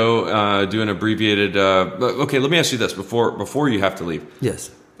want to go do an abbreviated? Okay, let me ask you this before you have to leave. Yes.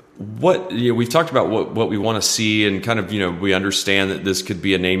 What we've talked about what we want to see and kind of we understand that this could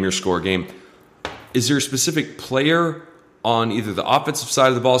be a name your score game. Is there a specific player on either the offensive side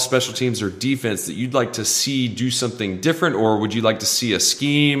of the ball, special teams, or defense that you'd like to see do something different, or would you like to see a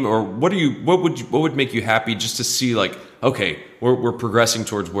scheme, or what would make you happy just to see like, okay, we're progressing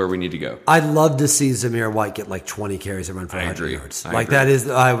towards where we need to go? I'd love to see Zamir White get like 20 carries and run for 100 yards. I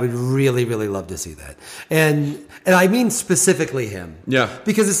agree. I would really, really love to see that. And I mean specifically him. Yeah.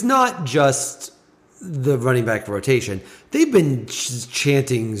 Because it's not just the running back rotation. They've been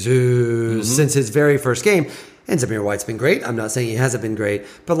chanting Zeus since his very first game. And Zamir White's been great. I'm not saying he hasn't been great,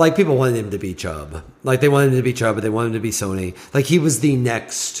 but like people wanted him to be Chubb. Like they wanted him to be Chubb, but they wanted him to be Sony. Like he was the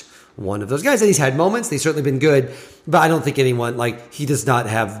next one of those guys. And he's had moments. They've certainly been good, but I don't think anyone he doesn't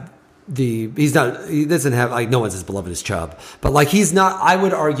have like no one's as beloved as Chubb. But like he's not. I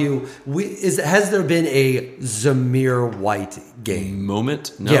would argue. Has there been a Zamir White game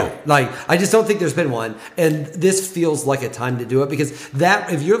moment? No. Yeah. Like I just don't think there's been one. And this feels like a time to do it because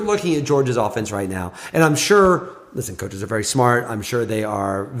if you're looking at Georgia's offense right now, and I'm sure. Listen, coaches are very smart. I'm sure they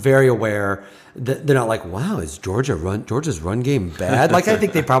are very aware that they're not like, wow, is Georgia's run game bad? Like, I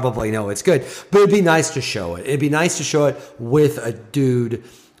think they probably know it's good. But it'd be nice to show it. It'd be nice to show it with a dude.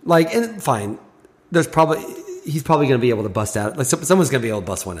 Like, and fine, he's probably going to be able to bust out. Like, someone's going to be able to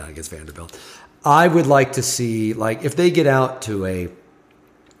bust one out against Vanderbilt. I would like to see, like, if they get out to a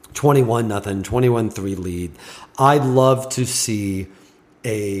 21-0, 21-3 lead, I'd love to see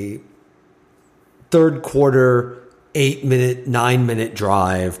a third quarter 8-minute, 9-minute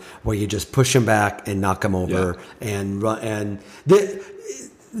drive where you just push him back and knock him over and run. And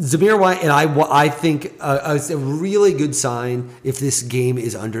Zamir White and I think it's a really good sign if this game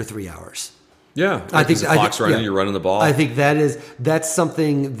is under 3 hours. Yeah, I think the clock's running. You're running the ball. I think that's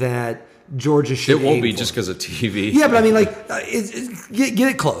something that Georgia should. It won't be just because of TV. Yeah, but I mean, like, get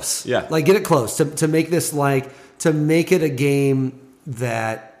it close. Yeah, like get it close to make this to make it a game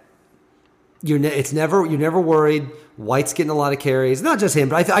that you're never worried. White's getting a lot of carries. Not just him,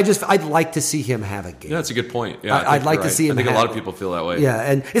 but I'd like to see him have a game. Yeah, that's a good point. Yeah, I'd like to see him. I think a lot of people feel that way. Yeah,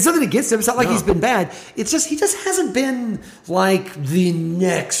 and it's nothing against him. It's not like he's been bad. It's just he just hasn't been like the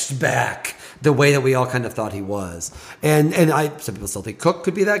next back the way that we all kind of thought he was. And some people still think Cook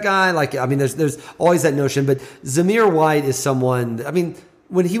could be that guy. Like, I mean, there's always that notion. But Zamir White is someone. I mean,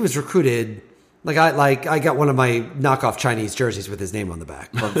 when he was recruited. I got one of my knockoff Chinese jerseys with his name on the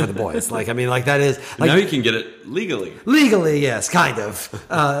back for the boys. That is. Like, now you can get it legally. Legally, yes, kind of.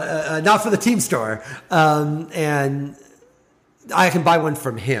 Not for the team store. And I can buy one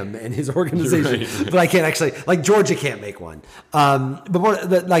from him and his organization, right. But I can't actually. Like Georgia can't make one.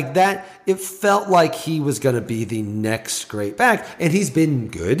 But like that, it felt like he was going to be the next great back, and he's been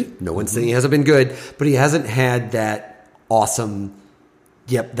good. No one's saying he hasn't been good, but he hasn't had that awesome.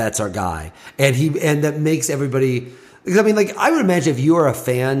 Yep, that's our guy, and that makes everybody. Because I mean, like I would imagine if you are a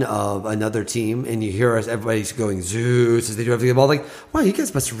fan of another team and you hear everybody's going Zeus as they do everything, like, wow, you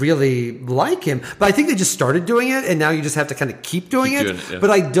guys must really like him. But I think they just started doing it, and now you just have to kind of keep doing it. Yeah.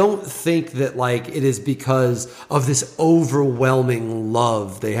 But I don't think that like it is because of this overwhelming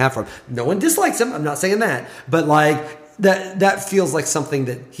love they have for him. No one dislikes him. I'm not saying that, but like that feels like something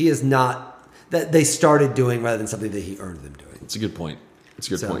that he is not that they started doing rather than something that he earned them doing. It's a good point. It's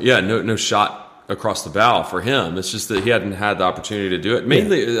a good point. Yeah, no shot across the bow for him. It's just that he hadn't had the opportunity to do it.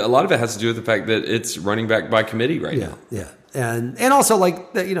 Mainly, a lot of it has to do with the fact that it's running back by committee right now. Yeah, and also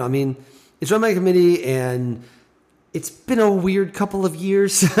like that. I mean, it's run by committee, and it's been a weird couple of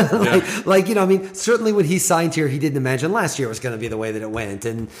years. I mean, certainly when he signed here, he didn't imagine last year was going to be the way that it went,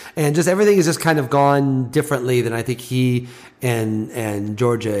 and just everything has just kind of gone differently than I think he and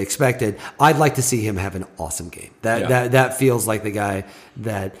Georgia expected. I'd like to see him have an awesome game. That feels like the guy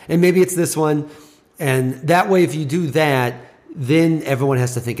that, and maybe it's this one, and that way if you do that, then everyone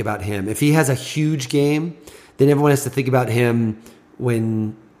has to think about him. If he has a huge game, then everyone has to think about him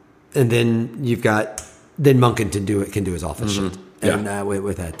and then you've got. Then Monken can do his office shit, and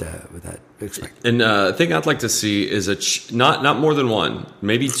with that expect. And the thing I'd like to see is not more than one,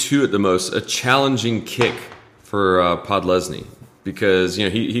 maybe two at the most, a challenging kick for Podlesny, because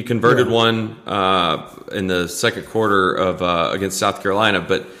he converted one in the second quarter of against South Carolina,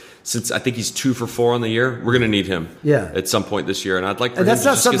 but. Since I think he's 2 for 4 on the year, we're going to need him at some point this year. And I'd like for him that's to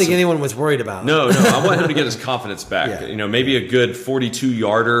not just something anyone was worried about. No, I want him to get his confidence back. Maybe a good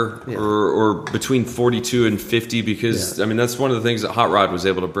 42-yarder or between 42 and 50 because, I mean, that's one of the things that Hot Rod was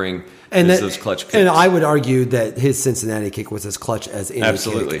able to bring those clutch kicks. And I would argue that his Cincinnati kick was as clutch as any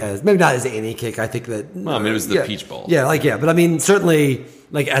kick. Maybe not as any kick. I think that... Well, I mean, it was the Peach Bowl. Yeah, but I mean, certainly...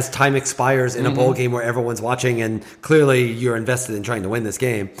 Like as time expires in a bowl game where everyone's watching and clearly you're invested in trying to win this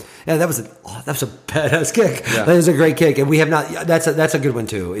game. Yeah, that was a badass kick. Yeah. That was a great kick, and we have not. That's a good one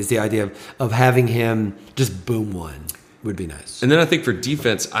too. Is the idea of having him just boom one would be nice. And then I think for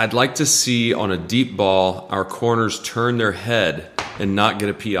defense, I'd like to see on a deep ball our corners turn their head and not get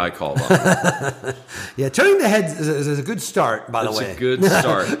a PI call on. Yeah, turning the head is a good start, by the way. It's a good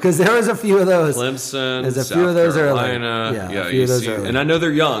start. Because there was a few of those. Clemson, there's a South few of those Carolina. Early. Yeah, a few of those early. And I know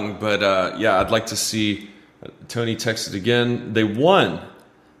they're young, but I'd like to see, Tony texted again, they won.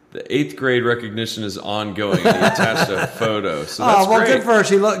 The 8th grade recognition is ongoing. And he attached a photo. So that's great. Good for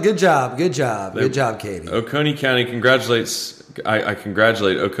her. Good job. Good job, Katie. Oconee County congratulates... I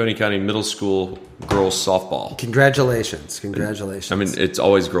congratulate Oconee County Middle School girls softball. Congratulations. I mean, it's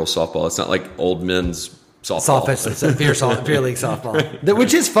always girls softball. It's not like old men's softball. It's a beer league softball,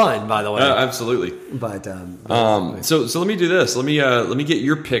 which is fun, by the way. Absolutely. But so let me do this. Let me get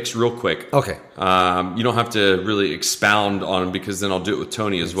your picks real quick. Okay. You don't have to really expound on them because then I'll do it with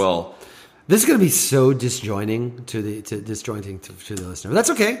Tony as well. This is going to be so disjointing to the listener.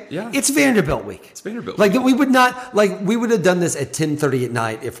 That's okay. Yeah. It's Vanderbilt week. It's Vanderbilt. Like we would have done this at 10:30 at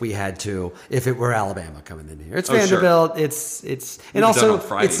night if we had to. If it were Alabama coming in here, it's Vanderbilt. Sure. It's and also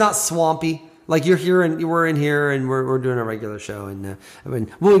it's not swampy. Like you're here and we're in here and we're doing a regular show and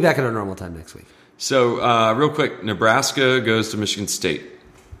we'll be back at our normal time next week. So real quick, Nebraska goes to Michigan State.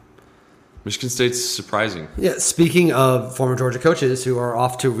 Michigan State's surprising. Yeah, speaking of former Georgia coaches who are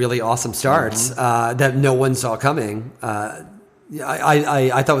off to really awesome starts that no one saw coming, I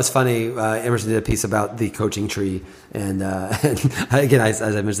thought it was funny. Emerson did a piece about the coaching tree, and again, as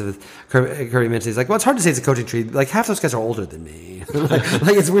I mentioned, Kirby mentioned, he's like, well, it's hard to say it's a coaching tree. Like half those guys are older than me.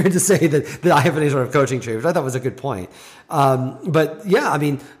 like it's weird to say that I have any sort of coaching tree, which I thought was a good point. But yeah, I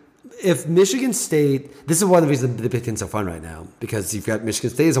mean. If Michigan State, this is one of the reasons the Big Ten's so fun right now, because you've got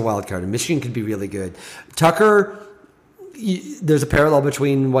Michigan State as a wild card, and Michigan could be really good. Tucker there's a parallel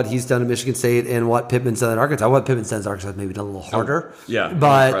between what he's done at Michigan State and what Pittman's done at Arkansas. What Pittman's done at Arkansas maybe done a little harder.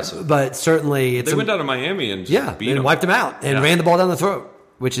 But certainly they went down to Miami and beat them. Wiped them out and ran the ball down the throat,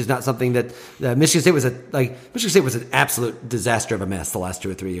 which is not something that Michigan State was Michigan State was an absolute disaster of a mess the last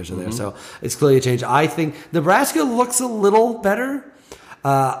 2 or 3 years of there. So it's clearly a change. I think Nebraska looks a little better.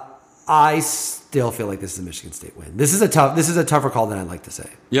 I still feel like this is a Michigan State win. This is a tougher call than I'd like to say.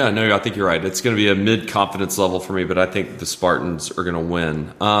 Yeah, no, I think you're right. It's going to be a mid-confidence level for me, but I think the Spartans are going to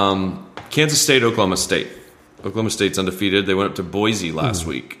win. Kansas State, Oklahoma State. Oklahoma State's undefeated. They went up to Boise last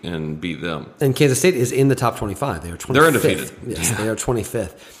week and beat them. And Kansas State is in the top 25. They are 25th. They're undefeated. Yes, they are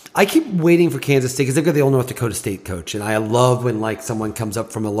 25th. I keep waiting for Kansas State because they've got the old North Dakota State coach, and I love when someone comes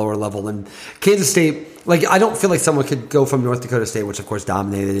up from a lower level. And Kansas State, I don't feel like someone could go from North Dakota State, which of course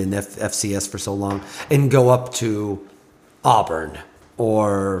dominated in FCS for so long, and go up to Auburn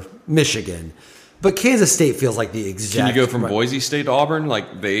or Michigan. But Kansas State feels like the exact. Can you go from Boise State to Auburn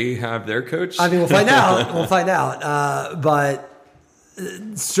like they have their coach? I mean, we'll find out. But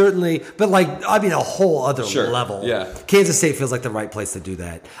certainly, a whole other level. Yeah. Kansas State feels like the right place to do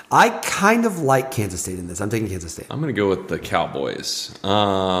that. I kind of like Kansas State in this. I'm taking Kansas State. I'm going to go with the Cowboys.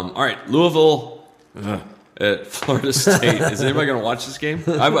 All right, Louisville at Florida State. Is anybody going to watch this game?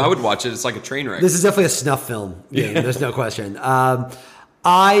 I would watch it. It's like a train wreck. This is definitely a snuff film game. There's no question.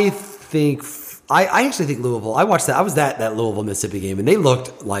 I actually think Louisville. I watched that. I was at that Louisville Mississippi game, and they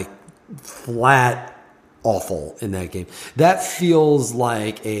looked like flat awful in that game. That feels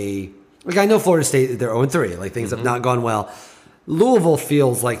like I know Florida State, they're 0-3. Like things have not gone well. Louisville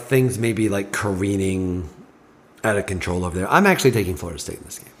feels like things may be like careening out of control over there. I'm actually taking Florida State in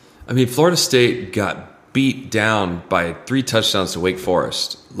this game. I mean, Florida State got beat down by 3 touchdowns to Wake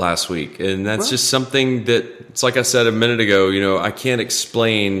Forest last week. And that's just something that, it's like I said a minute ago, I can't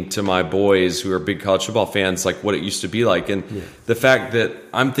explain to my boys who are big college football fans like what it used to be like. And the fact that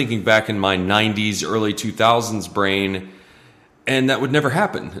I'm thinking back in my 90s, early 2000s brain, and that would never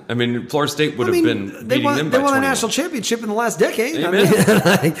happen. I mean, Florida State would have been beating them by 20. They won a national championship in the last decade. Amen.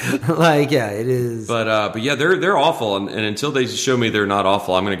 It is. But yeah, they're awful, and until they show me they're not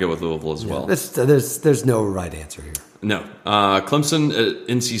awful, I'm going to go with Louisville as well. There's no right answer here. No. Clemson at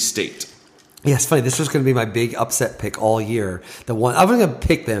NC State. Yeah, it's funny. This was going to be my big upset pick all year. I was going to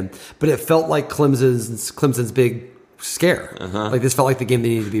pick them, but it felt like Clemson's big scare. Like this felt like the game they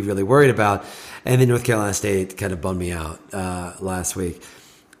needed to be really worried about. And then North Carolina State kind of bummed me out last week.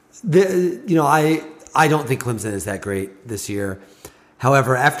 I don't think Clemson is that great this year.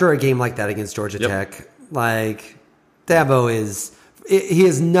 However, after a game like that against Georgia Tech, Dabo he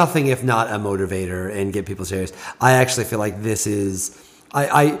is nothing if not a motivator and get people serious. I actually feel like this is.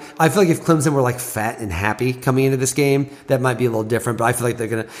 I feel like if Clemson were fat and happy coming into this game, that might be a little different. But I feel like they're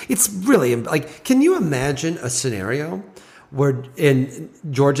gonna. It's really can you imagine a scenario where in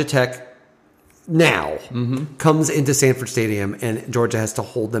Georgia Tech now comes into Sanford Stadium and Georgia has to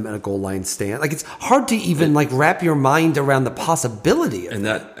hold them at a goal line stand? It's hard to even wrap your mind around the possibility of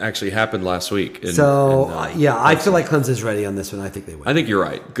that. That actually happened last week. I feel like Clemson's ready on this one. I think they win. I think you're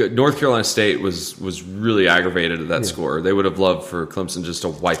right. North Carolina State was really aggravated at that score. They would have loved for Clemson just to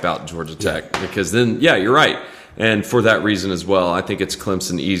wipe out Georgia Tech because then, you're right. And for that reason as well, I think it's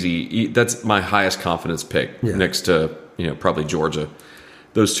Clemson easy. That's my highest confidence pick next to probably Georgia.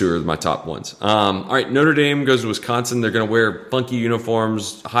 Those two are my top ones. All right, Notre Dame goes to Wisconsin. They're going to wear funky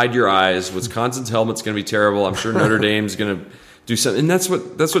uniforms, hide your eyes. Wisconsin's helmet's going to be terrible. I'm sure Notre Dame's going to do something. And that's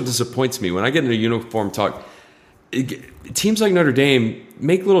what disappoints me. When I get into uniform talk, teams like Notre Dame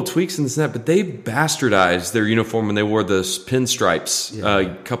make little tweaks in this and that, but they bastardized their uniform when they wore the pinstripes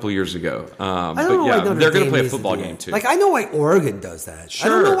a couple of years ago. They're going to play a football game too. I know why Oregon does that. Sure.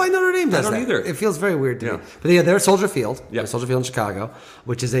 I don't know why Notre Dame does that. I don't either. It feels very weird to me. But they're at Soldier Field. They're at Soldier Field in Chicago,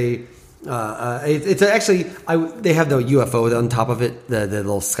 which is they have the UFO on top of it, the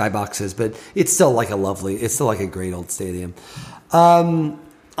little skyboxes, but it's still a great old stadium.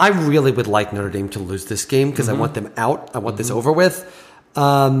 I really would like Notre Dame to lose this game because I want them out. I want this over with.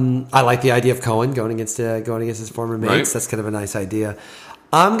 I like the idea of Cohen going against his former mates. Right. That's kind of a nice idea.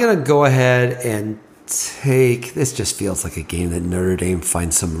 I'm going to go ahead and take. This just feels like a game that Notre Dame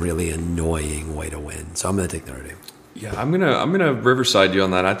finds some really annoying way to win. So I'm going to take Notre Dame. Yeah, I'm gonna Riverside you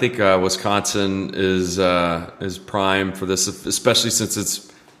on that. I think Wisconsin is prime for this, especially since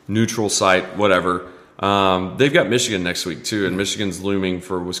it's neutral site, whatever. They've got Michigan next week too, and Michigan's looming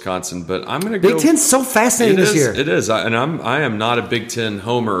for Wisconsin. But I'm going to go. Big Ten's so fascinating this year. It is, I am not a Big Ten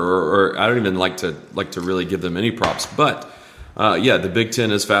homer, or I don't even like to really give them any props. But the Big Ten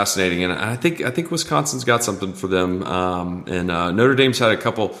is fascinating, and I think Wisconsin's got something for them. And Notre Dame's had a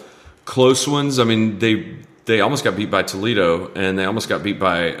couple close ones. I mean, They almost got beat by Toledo, and they almost got beat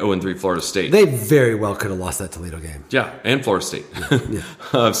by 0-3 Florida State. They very well could have lost that Toledo game. Yeah, and Florida State.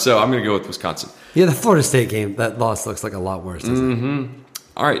 Yeah. So I'm going to go with Wisconsin. Yeah, the Florida State game, that loss looks like a lot worse, doesn't it?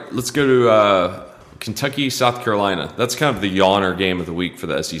 All right, let's go to Kentucky, South Carolina. That's kind of the yawner game of the week for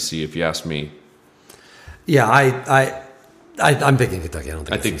the SEC, if you ask me. Yeah, I'm picking Kentucky.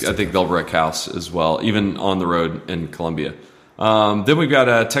 I think they'll wreck house as well, even on the road in Columbia. Then we've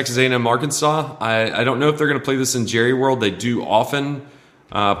got Texas A&M, Arkansas. I don't know if they're going to play this in Jerry World. They do often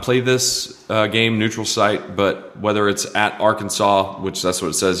play this game neutral site, but whether it's at Arkansas, which that's what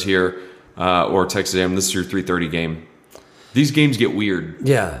it says here, or Texas A&M, this is your 3:30 game. These games get weird.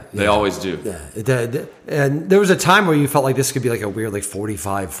 Yeah. They always do. Yeah. And there was a time where you felt like this could be like a weird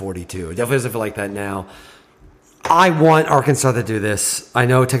 45-42. It definitely doesn't feel like that now. I want Arkansas to do this. I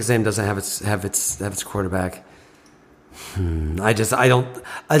know Texas A&M doesn't have its quarterback. I don't.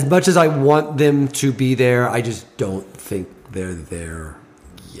 As much as I want them to be there, I just don't think they're there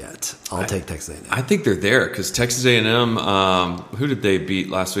yet. I'll take Texas A&M. I think they're there because Texas A&M. Who did they beat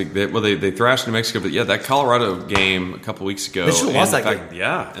last week? They thrashed New Mexico, but that Colorado game a couple weeks ago. They should have lost that game.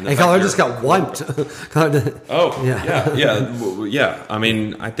 Yeah, and Colorado just got wiped. Yeah. I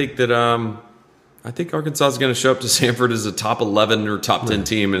mean, I think that. I think Arkansas is going to show up to Sanford as a top 11 or top 10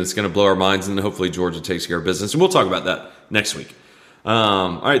 team, and it's going to blow our minds, and hopefully Georgia takes care of business. And we'll talk about that next week.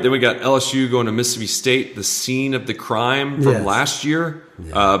 All right, then we got LSU going to Mississippi State, the scene of the crime from last year,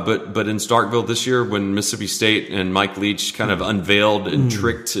 but in Starkville this year when Mississippi State and Mike Leach kind of unveiled and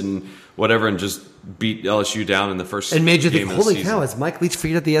tricked and whatever and just beat LSU down in the first and made you game think, of the holy cow, is Mike Leach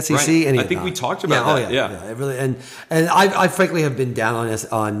figured out the SEC? Right. And I think we talked about that. Yeah. It really, and I frankly have been down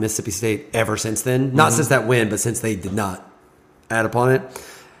on Mississippi State ever since then. Not since that win, but since they did not add upon it.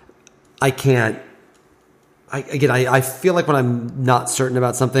 I can't. I feel like when I'm not certain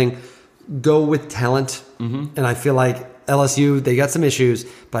about something, go with talent. And I feel like LSU, they got some issues,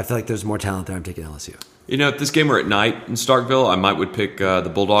 but I feel like there's more talent there. I'm taking LSU. If this game were at night in Starkville, I would pick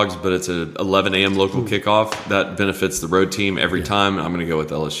the Bulldogs, but it's an 11 a.m. local kickoff. That benefits the road team every time. I'm going to go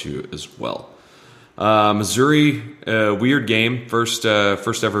with LSU as well. Missouri, weird game. First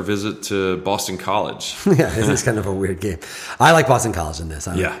ever visit to Boston College. Yeah, it is kind of a weird game. I like Boston College in this.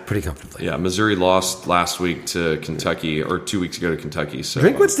 Pretty comfortably. Yeah, Missouri lost last week to Kentucky, or 2 weeks ago to Kentucky. So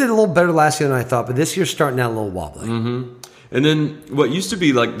Drinkwitz did a little better last year than I thought, but this year's starting out a little wobbly. And then what used to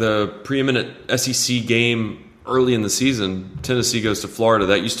be like the preeminent SEC game early in the season, Tennessee goes to Florida.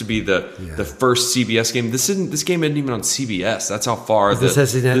 That used to be the first CBS game. This game isn't even on CBS. That's how far this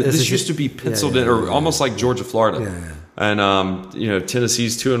used to be penciled in, or almost like Georgia, Florida. And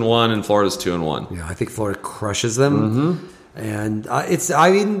Tennessee's 2-1 and Florida's 2-1. Yeah, I think Florida crushes them. And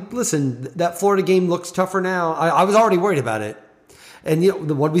listen, that Florida game looks tougher now. I was already worried about it. And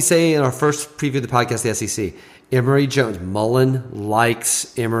what did we say in our first preview of the podcast, the SEC? Emory Jones. Mullen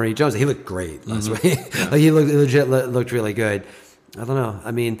likes Emory Jones. He looked great last week. He looked really good. I don't know.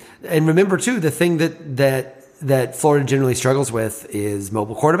 I mean, and remember too, the thing that Florida generally struggles with is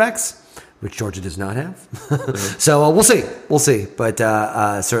mobile quarterbacks, which Georgia does not have. So we'll see. But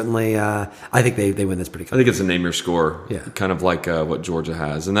certainly, I think they win this pretty good. I think it's a name your score, kind of like what Georgia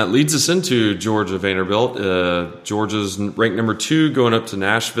has. And that leads us into Georgia Vanderbilt. Georgia's ranked number 2 going up to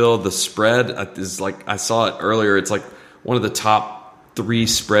Nashville. The spread is I saw it earlier. It's like one of the top 3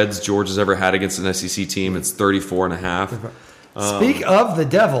 spreads Georgia's ever had against an SEC team. It's 34.5. Speak of the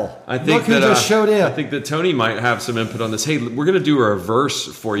devil. Look who just showed in. I think that Tony might have some input on this. Hey, we're going to do a reverse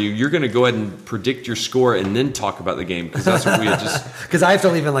for you. You're going to go ahead and predict your score and then talk about the game, because that's what we had just... Because I have to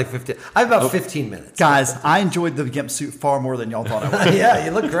leave in 15... I have about 15 minutes. Guys, I enjoyed the gimp suit far more than y'all thought I would. Yeah,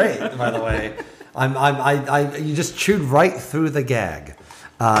 you look great, by the way. You just chewed right through the gag.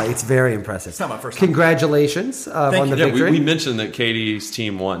 It's very impressive. It's not my first time. Congratulations on the victory. We mentioned that Katie's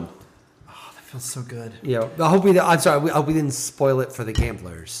team won. Feels so good. Yeah, I hope we didn't spoil it for the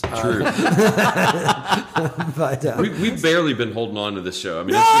gamblers. True. But we've barely been holding on to this show. I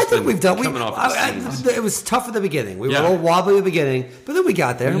mean, I think we've done. It was tough at the beginning. We were a little wobbly at the beginning, but then we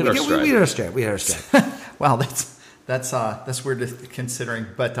got there. We hit our stride. Wow, that's weird considering.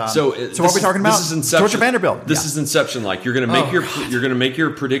 But so what are we talking about? This is Inception. Georgia Vanderbilt. This is Inception. Like you're going to make your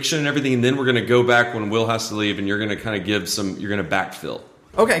prediction and everything, and then we're going to go back when Will has to leave, and you're going to kind of give some. You're going to backfill.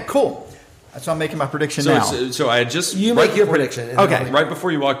 Okay, cool. That's why I'm making my prediction now. So I had just make your prediction. Okay, right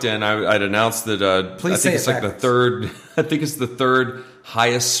before you walked in, I'd announced that I think it's like the third. I think it's the third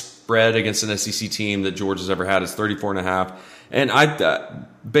highest spread against an SEC team that Georgia's ever had. It's 34.5, and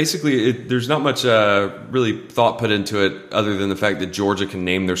there's not much really thought put into it other than the fact that Georgia can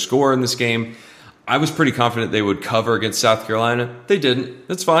name their score in this game. I was pretty confident they would cover against South Carolina. They didn't.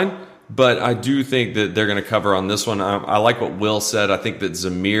 That's fine. But I do think that they're going to cover on this one. I like what Will said. I think that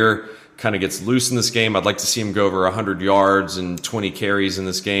Zamir kind of gets loose in this game. I'd like to see him go over 100 yards and 20 carries in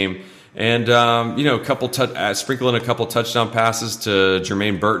this game. And, sprinkle in a couple touchdown passes to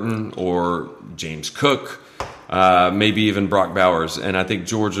Jermaine Burton or James Cook, maybe even Brock Bowers. And I think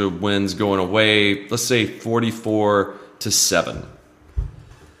Georgia wins going away, let's say 44-7.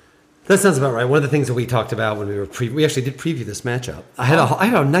 That sounds about right. One of the things that we talked about when we actually did preview this matchup. I had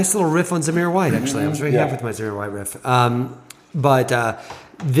a nice little riff on Zamir White, actually. I was very happy with my Zamir White riff. But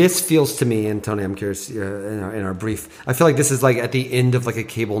this feels to me, and Tony, I'm curious, in our brief, I feel like this is like at the end of like a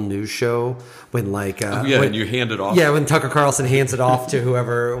cable news show when and you hand it off. Yeah, when Tucker Carlson hands it off to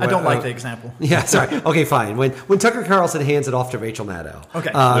whoever. I don't like the example. Yeah, sorry. Okay, fine. When Tucker Carlson hands it off to Rachel Maddow.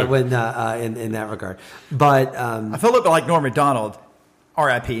 Okay. In that regard. But I feel a little bit like Norm Macdonald.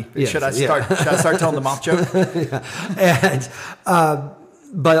 R.I.P. Yes, should I start telling the moth joke? Yeah. And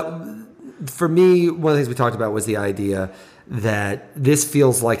but for me, one of the things we talked about was the idea that this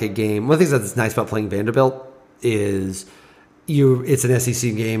feels like a game. One of the things that's nice about playing Vanderbilt is it's an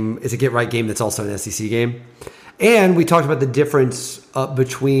SEC game. It's a get right game that's also an SEC game. And we talked about the difference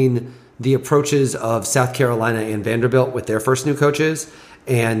between the approaches of South Carolina and Vanderbilt with their first new coaches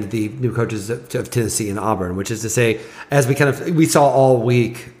and the new coaches of Tennessee and Auburn, which is to say, as we saw all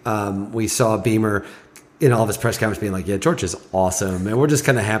week, we saw Beamer in all of his press conferences being like, yeah, Georgia's awesome, and we're just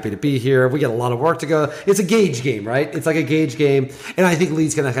kind of happy to be here. We got a lot of work to go. It's a gauge game, right? It's like a gauge game, and I think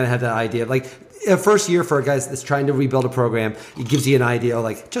Lee's going to kind of have that idea of like, a first year for a guy that's trying to rebuild a program, it gives you an idea of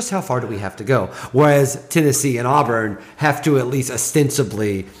like, just how far do we have to go? Whereas Tennessee and Auburn have to at least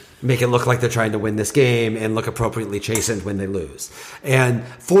ostensibly make it look like they're trying to win this game and look appropriately chastened when they lose. And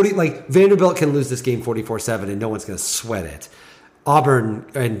Vanderbilt can lose this game 44-7 and no one's going to sweat it. Auburn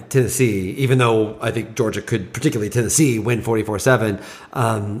and Tennessee, even though I think Georgia could, particularly Tennessee, win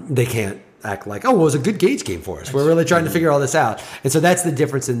 44-7, they can't act like, oh, well, it was a good gauge game for us. We're really trying to figure all this out. And so that's the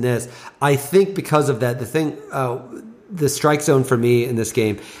difference in this. I think because of that, the strike zone for me in this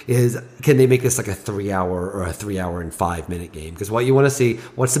game is, can they make this like a 3 hour or a 3 hour and 5 minute game? Because what you want to see,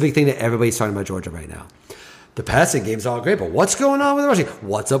 what's the big thing that everybody's talking about Georgia right now? The passing game's all great, but what's going on with the rushing?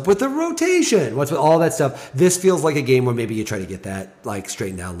 What's up with the rotation? What's with all that stuff? This feels like a game where maybe you try to get that like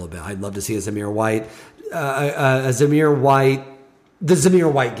straightened out a little bit. I'd love to see the Zamir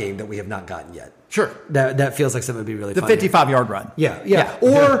White game that we have not gotten yet. Sure. That feels like something would be really fun. The 55-yard run. Yeah.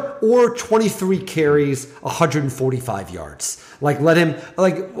 Or 23 carries, 145 yards. Like let him,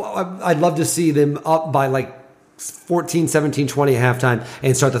 I'd love to see them up by like 14, 17, 20 at halftime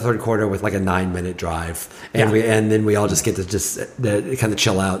and start the third quarter with like a 9-minute drive. And then we all just get to kind of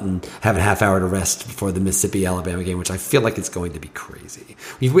chill out and have a half hour to rest before the Mississippi-Alabama game, which I feel like it's going to be crazy.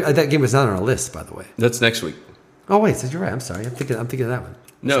 That game was not on our list, by the way. That's next week. Oh, wait, so you're right. I'm sorry. I'm thinking of that one.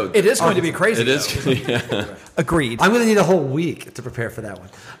 No, it is going to be crazy. It is. Yeah. Agreed. I'm going to need a whole week to prepare for that one.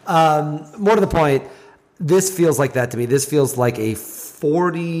 More to the point, this feels like that to me. This feels like a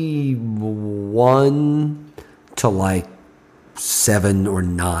 41 to like 7 or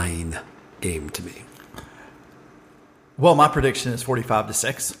 9 game to me. Well, my prediction is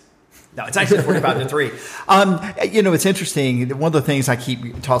 45-6. No, it's actually 45-3. It's interesting. One of the things I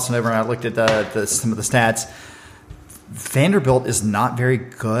keep tossing over, and I looked at some of the stats. Vanderbilt is not very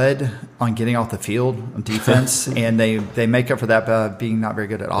good on getting off the field on defense, and they make up for that by being not very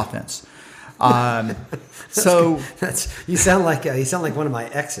good at offense. You sound like one of my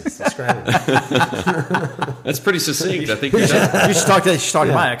exes describing. That's pretty succinct. I think you should talk to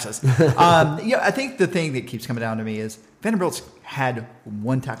my exes. I think the thing that keeps coming down to me is Vanderbilt's had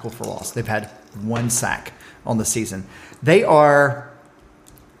 1 tackle for loss. They've had 1 sack on the season. They are.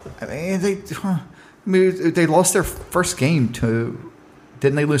 They lost their first game to.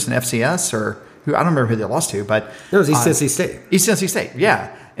 Didn't they lose an FCS or who? I don't remember who they lost to, but it was East Tennessee State. East Tennessee State,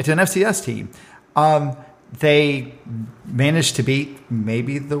 yeah. It's an FCS team. They managed to beat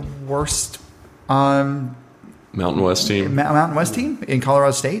maybe the worst Mountain West team in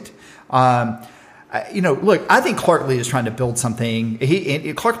Colorado State. Look, I think Clark Lea is trying to build something.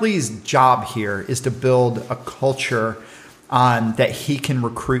 Clark Lea's job here is to build a culture that he can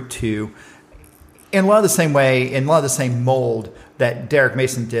recruit to in a lot of the same way, in a lot of the same mold that Derek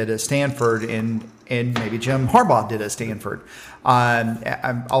Mason did at Stanford and maybe Jim Harbaugh did at Stanford.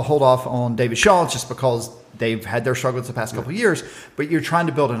 I'll hold off on David Shaw just because they've had their struggles the past couple of years, but you're trying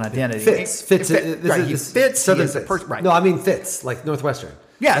to build an identity. Fitz. Southern Fitz. Right. No, I mean Fitz, like Northwestern.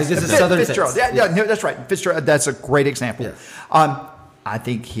 Yeah, like this is Southern Fitzgerald. Fitz. No, that's right. Fitzgerald, that's a great example. Yeah. I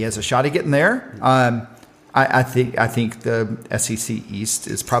think he has a shot at getting there. I think the SEC East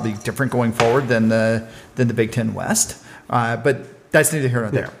is probably different going forward than the Big Ten West, but that's neither here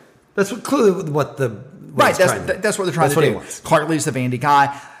nor there. That's clearly what Right, that's what they're trying to do. Clark Lea's the Vandy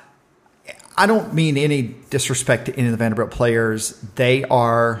guy. I don't mean any disrespect to any of the Vanderbilt players. They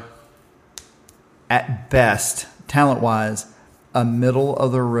are, at best, talent-wise, a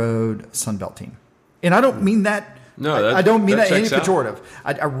middle-of-the-road Sun Belt team. And I don't mean that. No, I don't mean that any pejorative.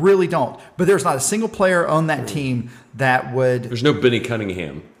 I really don't. But there's not a single player on that team that would. There's no Benny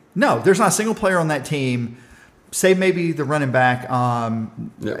Cunningham. No, there's not a single player on that team. Say maybe the running back.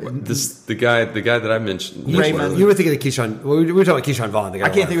 The guy that I mentioned. Raymond. You were thinking of Keyshawn. We were talking about Keyshawn Vaughn. The guy I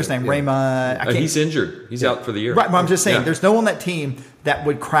can't think of his name. Raymond. He's injured. He's out for the year. Right, but I'm just saying, there's no one on that team that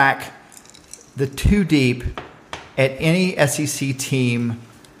would crack the 2 deep at any SEC team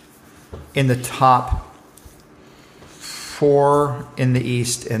in the top 4 in the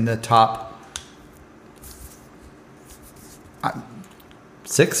East and the top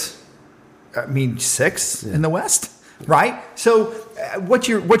 6. I mean, 6 in the West, right? So what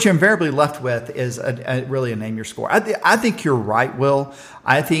you're invariably left with is really a name your score. I think you're right, Will.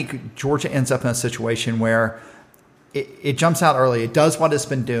 I think Georgia ends up in a situation where it jumps out early. It does what it's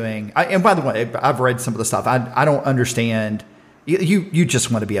been doing. And by the way, I've read some of the stuff. I don't understand. You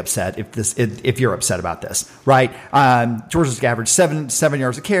just want to be upset if you're upset about this, right? Georgia's average 7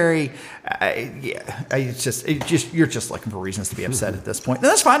 yards a carry. You're just looking for reasons to be upset at this point. And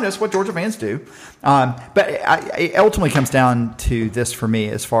that's fine. That's what Georgia fans do. But it ultimately comes down to this for me.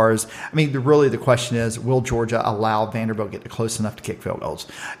 As far as really the question is, will Georgia allow Vanderbilt to get close enough to kick field goals?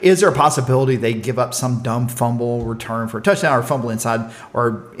 Is there a possibility they give up some dumb fumble return for a touchdown or fumble inside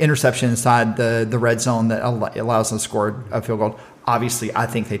or interception inside the red zone that allows them to score a field goal? Obviously, I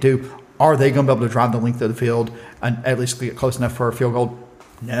think they do. Are they going to be able to drive the length of the field and at least get close enough for a field goal?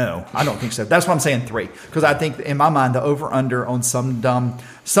 No, I don't think so. That's why I'm saying 3. Because I think, in my mind, the over-under on something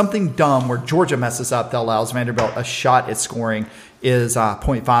dumb where Georgia messes up that allows Vanderbilt a shot at scoring is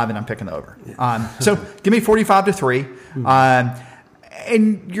 0.5, and I'm picking the over. So give me 45-3.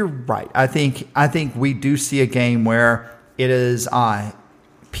 And you're right. I think we do see a game where it is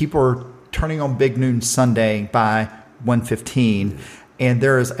people are turning on Big Noon Sunday by 1:15, and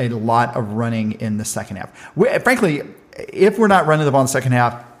there is a lot of running in the second half. Frankly, if we're not running the ball in the second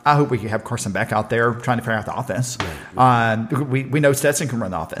half, I hope we can have Carson Beck out there trying to figure out the offense. We know Stetson can run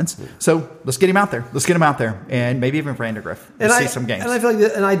the offense, so let's get him out there. Let's get him out there, and maybe even Vandergriff. See some games. And I feel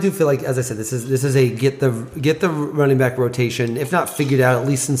like, and I do feel like, as I said, this is a get the running back rotation, if not figured out, at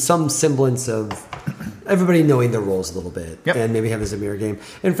least in some semblance of everybody knowing their roles a little bit, and maybe have a Zamir game.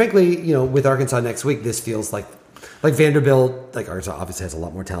 And frankly, with Arkansas next week, this feels like Vanderbilt, Arkansas obviously has a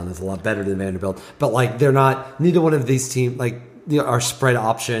lot more talent, is a lot better than Vanderbilt, but they're not, neither one of these teams, our spread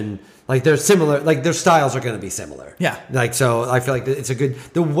option, they're similar, their styles are going to be similar. Yeah. So I feel like it's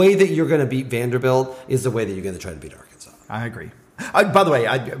the way that you're going to beat Vanderbilt is the way that you're going to try to beat Arkansas. I agree. By the way,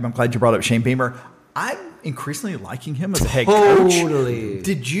 I'm glad you brought up Shane Beamer. I'm increasingly liking him as a head coach. Totally.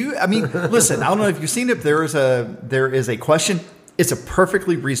 Did you? Listen, I don't know if you've seen it. There is a question. It's a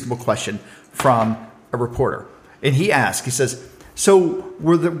perfectly reasonable question from a reporter. And he asked, he says, so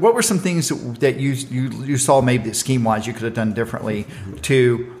what were some things that you saw maybe scheme-wise you could have done differently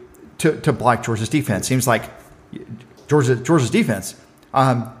to block Georgia's defense? Seems like Georgia's defense,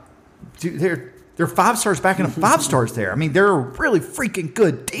 they're 5 stars backing up 5 stars there. They're a really freaking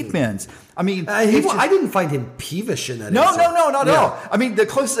good defense. I didn't find him peevish in that. No, not at all. The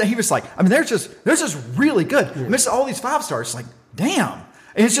closest he was they're just really good. It's all these 5 stars. Damn.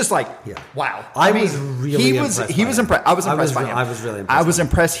 And it's just wow. I was really impressed. He was impressed. I was impressed by him. I was really impressed. I was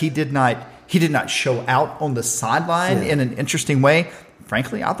impressed. He did not show out on the sideline in an interesting way.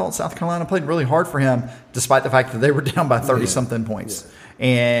 Frankly, I thought South Carolina played really hard for him, despite the fact that they were down by 30-something points. Yeah.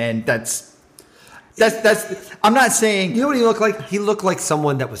 And that's. I'm not saying. You know what he looked like? He looked like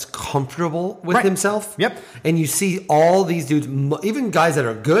someone that was comfortable with himself. Yep. And you see all these dudes, even guys that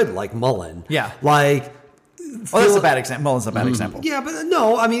are good, like Mullen. Yeah. That's a bad example. Mullen's a bad example. Yeah, but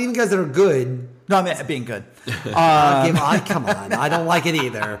no, even guys that are good. No, I mean being good. Come on. I don't like it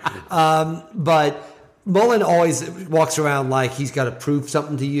either. But Mullen always walks around like he's got to prove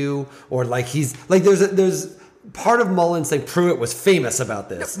something to you, or there's part of Mullen's thing. Pruitt was famous about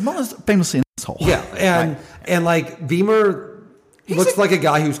this. Yeah, Mullen's famously an asshole. Yeah, and Beamer looks like a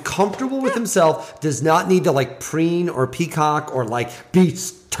guy who's comfortable with himself, does not need to preen or peacock or be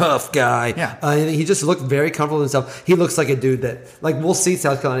tough guy. Yeah. He just looked very comfortable with himself. He looks like a dude that we'll see.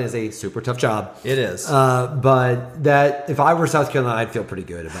 South Carolina is a super tough job. It is. But that if I were South Carolina, I'd feel pretty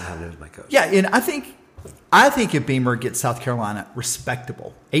good about having him as my coach. Yeah, and I think if Beamer gets South Carolina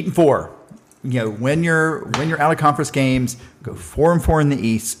respectable, 8-4. Win your out of conference games, go 4-4 in the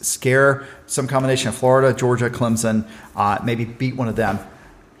East, scare some combination of Florida, Georgia, Clemson, maybe beat one of them.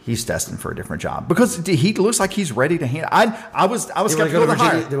 he's destined for a different job because he looks like he's ready to hand. I was skeptical of the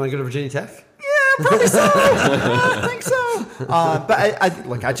hire. Do you want to go to Virginia Tech? Yeah, probably so. I think so. But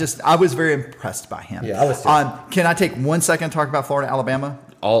I was very impressed by him. Yeah, I was too. Can I take 1 second to talk about Florida, Alabama?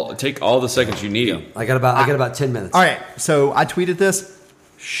 Take all the seconds you need. I got about 10 minutes. All right. So I tweeted this.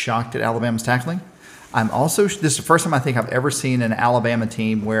 Shocked at Alabama's tackling. This is the first time I think I've ever seen an Alabama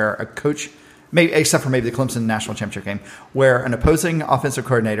team where a coach, maybe except for maybe the Clemson national championship game, where an opposing offensive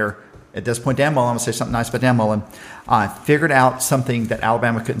coordinator, at this point Dan Mullen, I'm going to say something nice about Dan Mullen, figured out something that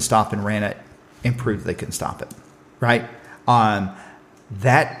Alabama couldn't stop and ran it and proved they couldn't stop it. Right?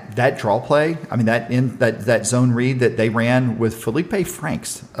 That draw play, I mean that zone read that they ran with Felipe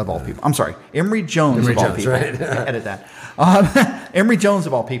Franks of all people. I'm sorry, Emory Jones of all people. Right? Edit that. Emory Jones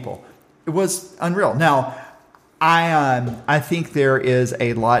of all people. It was unreal. Now, I think there is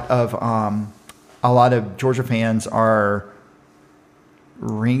a lot of Georgia fans are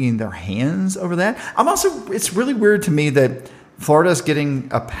wringing their hands over that. It's really weird to me that Florida's getting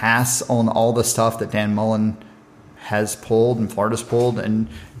a pass on all the stuff that Dan Mullen has pulled and Florida's pulled, and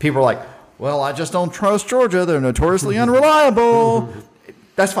people are like, well, I just don't trust Georgia. They're notoriously unreliable.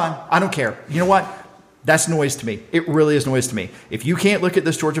 That's fine. I don't care. You know what? That's noise to me. It really is noise to me. If you can't look at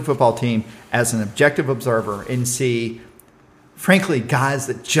this Georgia football team as an objective observer and see, frankly, guys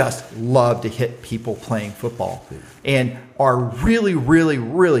that just love to hit people playing football and are really, really,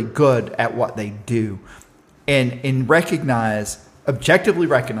 really good at what they do, and objectively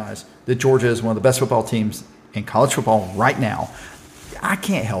recognize that Georgia is one of the best football teams in college football right now, I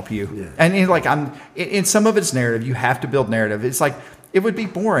can't help you. Yeah. And in some of it's narrative. You have to build narrative. It's like, it would be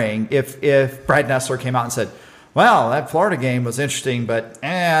boring if Brad Nessler came out and said, well, that Florida game was interesting, but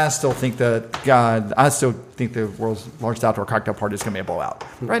I still think the world's largest outdoor cocktail party is going to be a blowout.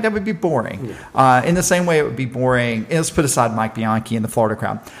 Right? That would be boring. Yeah. In the same way, it would be boring. Let's put aside Mike Bianchi and the Florida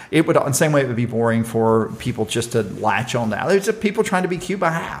crowd. In the same way, it would be boring for people just to latch on that. There's just people trying to be cute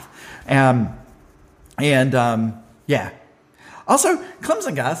by half. Yeah. Also,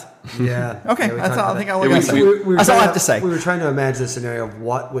 Clemson, guys. Yeah. Okay. Yeah, That's all I have to say. We were trying to imagine a scenario of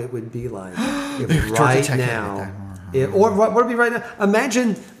what it would be like if right now. What would be right now?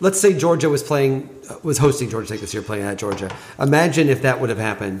 Imagine, let's say Georgia was hosting Georgia Tech this year, playing at Georgia. Imagine if that would have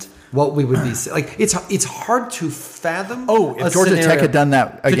happened. What we would be like? It's hard to fathom. Oh, if Georgia Tech had done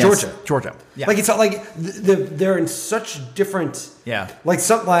that against Georgia, yeah. Like it's not like they're in such different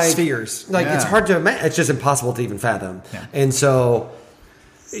spheres. It's hard to imagine. It's just impossible to even fathom. Yeah. And so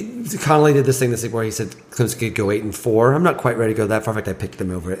Connolly did this thing this week where he said Clemson could go 8-4. I'm not quite ready to go that far. In fact, I picked them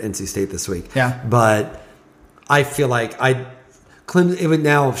over at NC State this week. Yeah, but I feel like it would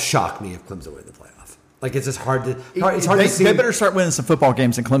now shock me if Clemson win the playoff. Like it's just hard to. It's hard to see. They better start winning some football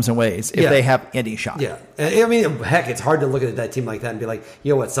games in Clemson ways if they have any shot. Yeah, I mean, heck, it's hard to look at that team like that and be like,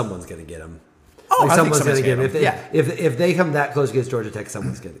 you know what, someone's going to get them. Oh, like someone's going to get them. Yeah. If they come that close against Georgia Tech,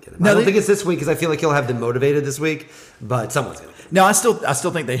 someone's going to get them. I don't think it's this week because I feel like he'll have them motivated this week, but someone's going to get them. No, I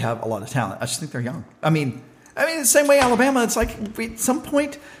still think they have a lot of talent. I just think they're young. I mean, the same way Alabama. It's like at some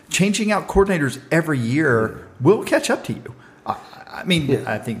point, changing out coordinators every year will catch up to you. I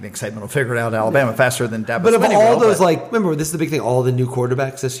think Nick Saban will figure it out in Alabama faster than Dabo. But of all those, remember, this is the big thing. All the new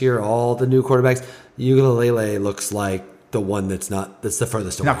quarterbacks this year, Uiagalelei looks like the one that's the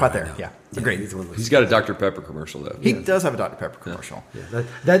furthest away. Not quite right there. now. Yeah, agreed. He's got a Dr. Pepper commercial though. He does have a Dr. Pepper commercial. Yeah.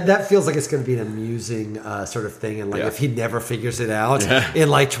 That feels like it's going to be an amusing sort of thing, and if he never figures it out in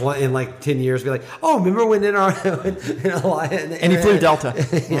 10 years, be like, oh, remember when and he flew Delta.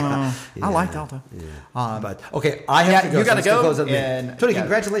 I like Delta. Yeah. But okay, I have to go. You got to go. Tony,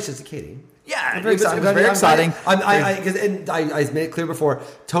 congratulations to Katie. Yeah, it was very exciting. I made it clear before.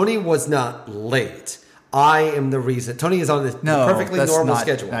 Tony was not late. I am the reason. Tony is on this perfectly normal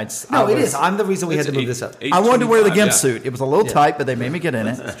schedule. It is. I'm the reason we had to move this up. I wanted to wear the GIMP suit. It was a little tight, but they made me get in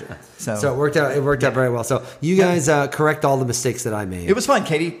it. That's true. So it worked out. It worked out very well. So you guys correct all the mistakes that I made. It was fun.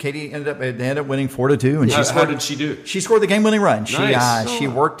 Katie ended up winning 4-2, and how did she do? She scored the game-winning run. Nice. She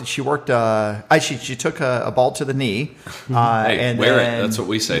worked. She took a ball to the knee. And wear it. That's what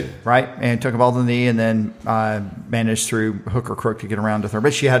we say. Right, and took a ball to the knee, and then managed through hook or crook to get around to third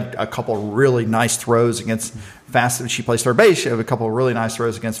base. She had a couple of really nice throws against fast. She plays third base. She had a couple of really nice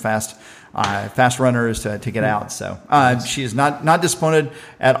throws against fast runners to get out. So she is not disappointed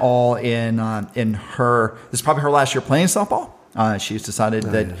at all in her. This is probably her last year playing softball. She's decided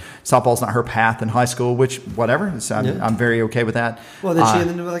that softball's not her path in high school, which whatever. So I'm very okay with that. Well, then she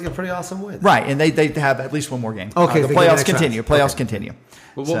ended up with a pretty awesome win, right? And they have at least one more game. Okay, the playoffs continue. Playoffs continue.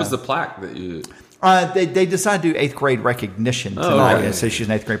 Well, what was the plaque that you? They decided to do 8th grade recognition tonight. okay. So she's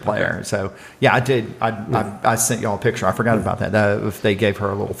an 8th grade player. Okay. So yeah, I did. I sent y'all a picture. I forgot about that. If they gave her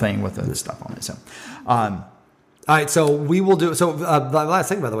a little thing with the stuff on it. So. All right, so we will do. So the last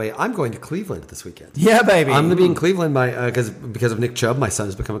thing, by the way, I'm going to Cleveland this weekend. Yeah, baby. I'm going to be in Cleveland because of Nick Chubb. My son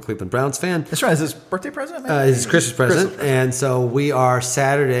has become a Cleveland Browns fan. That's right. Is his birthday present? His Christmas present. And so we are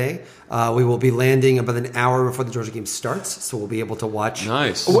Saturday. We will be landing about an hour before the Georgia game starts, so we'll be able to watch.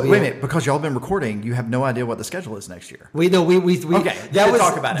 Nice. Wait a minute, because y'all have been recording, you have no idea what the schedule is next year. We know we okay. That was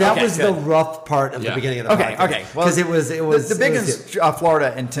talk about it. That Okay, was good. the rough part of the beginning of the podcast. Okay. Well, because it was the big ones,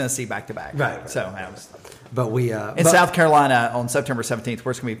 Florida and Tennessee back to back. Right. So. But we in South Carolina on September 17th,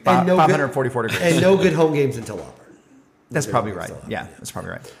 where it's going to be 544 degrees. And no good home games until Auburn. That's probably right. Yeah, that's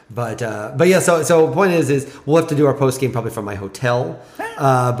probably right. But yeah. So the point is we'll have to do our post game probably from my hotel.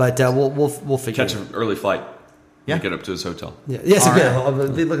 But we'll figure Catch it out. an early flight. Yeah. Get up to his hotel. Yeah. Yes. All Again, right.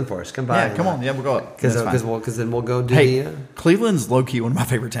 I'll be looking for us. Come by. Yeah, come on. Yeah, we'll go up. Because then we'll go do Hey, the. Cleveland's low key one of my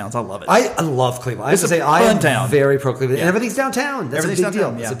favorite towns. I love it. I love Cleveland. I have It's to a say I fun am town. very pro Cleveland. And everything's downtown. That's Everything's a big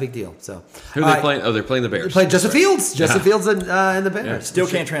downtown, deal. yeah. It's a big deal. So Who are they playing? Oh, they're playing the Bears. They played Justin Fields. Justin Fields and the Bears. Yeah. Still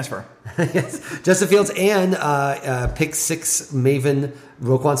can't transfer. Yes. Justin Fields and pick 6 Maven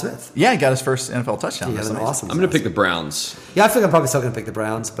Roquan Smith. Yeah, he got his first NFL touchdown. He That's had an amazing. awesome. I'm going to pick the Browns. Yeah, I think I'm probably still going to pick the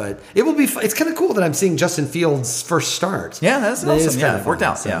Browns, but it will be. It's kind of cool that I'm seeing Justin Fields' first start. Yeah, that's It is awesome. kinda Yeah, it worked fun,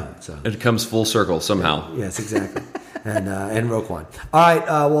 out. So, Yeah. So. It comes full circle somehow. Yes, exactly. and Roquan. All right.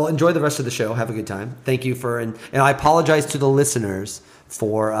 Well, enjoy the rest of the show. Have a good time. Thank you and I apologize to the listeners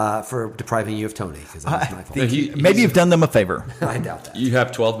for depriving you of Tony because that was my fault. Maybe you've done them a favor. I doubt that. You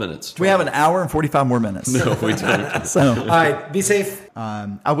have 12 minutes. We have an hour and 45 more minutes. No, we don't. So, All right. Be safe.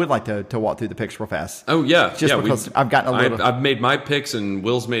 I would like to walk through the picks real fast. Oh, yeah. Just because I've gotten a little. I've made my picks and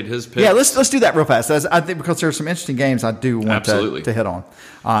Will's made his picks. Yeah, let's do that real fast. I think because there's some interesting games I do want to hit on,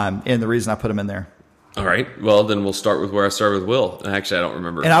 and the reason I put them in there. All right. Well, then we'll start with where I started with Will. Actually, I don't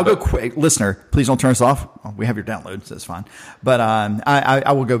remember. And I'll go quick. Listener, please don't turn us off. Oh, we have your download, so it's fine. But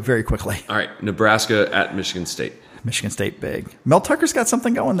I will go very quickly. All right. Nebraska at Michigan State. Michigan State big. Mel Tucker's got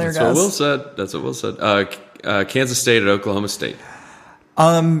something going there, That's guys. That's what Will said. Kansas State at Oklahoma State.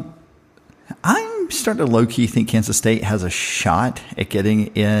 I'm starting to low-key think Kansas State has a shot at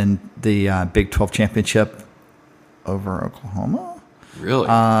getting in the Big 12 championship over Oklahoma. Really?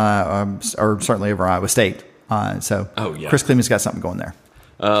 Or certainly over Iowa State. So yeah. Chris Clemens got something going there.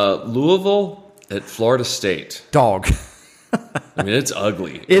 Louisville at Florida State. Dog. I mean, it's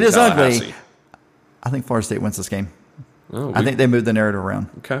ugly. It is ugly. Tallahassee. I think Florida State wins this game. Oh, I think they moved the narrative around.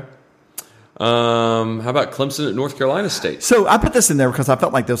 Okay. How about Clemson at North Carolina State? So I put this in there because I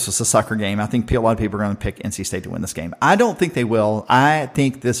felt like this was a sucker game. I think a lot of people are going to pick NC State to win this game. I don't think they will. I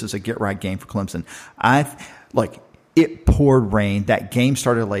think this is a get-right game for Clemson. It poured rain. That game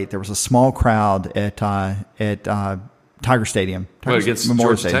started late. There was a small crowd at Tiger Stadium. Against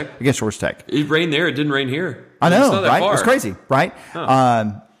Memorial Georgia Stadium. Tech? Against Georgia Tech. It rained there. It didn't rain here. I It's know, not that right? far. It was crazy, right?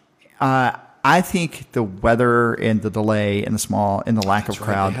 Huh. I think the weather and the delay and the lack of right.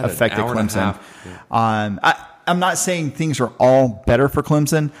 crowd They had an affected hour and a Clemson. half. I'm not saying things are all better for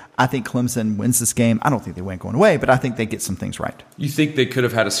Clemson. I think Clemson wins this game. I don't think they win going away, but I think they get some things right. You think they could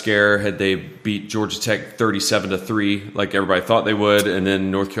have had a scare had they beat Georgia Tech 37-3, like everybody thought they would, and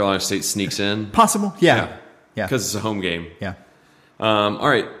then North Carolina State sneaks in? Possible, yeah. Because it's a home game. Yeah. All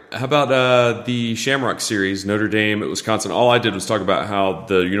right. How about the Shamrock Series, Notre Dame at Wisconsin? All I did was talk about how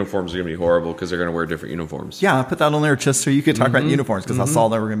the uniforms are going to be horrible because they're going to wear different uniforms. Yeah, I put that on there just so you could talk about uniforms because I saw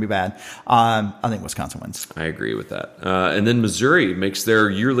they were going to be bad. I think Wisconsin wins. I agree with that. And then Missouri makes their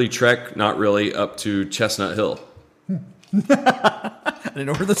yearly trek, not really, up to Chestnut Hill. I didn't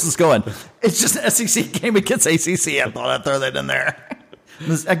know where this is going. It's just an SEC game against ACC. I thought I'd throw that in there.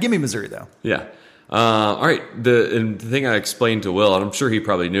 Give me Missouri, though. Yeah. All right. The thing I explained to Will, and I'm sure he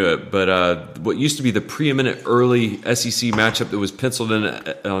probably knew it, but what used to be the preeminent early SEC matchup that was penciled in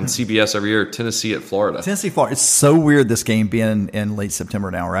on CBS every year, Tennessee at Florida. Tennessee, Florida. It's so weird this game being in late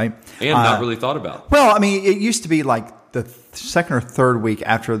September now, right? And not really thought about. Well, I mean, it used to be like the second or third week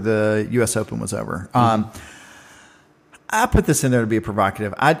after the U.S. Open was over. I put this in there to be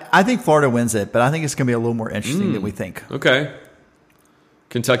provocative. I think Florida wins it, but I think it's going to be a little more interesting than we think. Okay.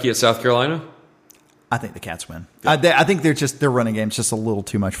 Kentucky at South Carolina? I think the Cats win. I think their running game is just a little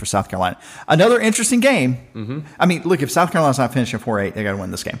too much for South Carolina. Another interesting game. Mm-hmm. I mean, look, if South Carolina's not finishing 4-8, they got to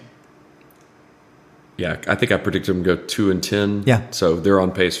win this game. Yeah, I think I predicted them to go 2-10. Yeah. So they're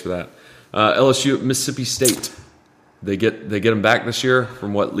on pace for that. LSU at Mississippi State. They get them back this year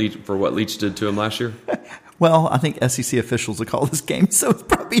from what Leach did to them last year. Well, I think SEC officials will call this game, so it's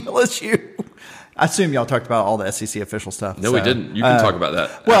probably LSU. I assume y'all talked about all the SEC official stuff. No, we didn't. You can talk about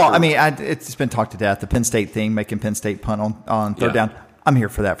that. Well, after. I mean, it's been talked to death. The Penn State thing, making Penn State punt on third down. I'm here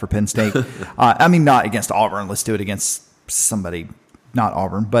for that for Penn State. I mean, not against Auburn. Let's do it against somebody, not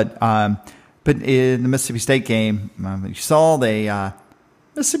Auburn. But in the Mississippi State game, you saw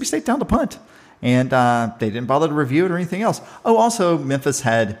Mississippi State down to punt. And they didn't bother to review it or anything else. Oh, also, Memphis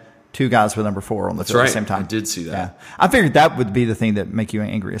had 2 guys with number 4 on the field at the same time. I did see that. Yeah. I figured that would be the thing that make you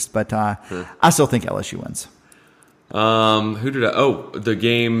angriest, but I still think LSU wins. Who did I? Oh, the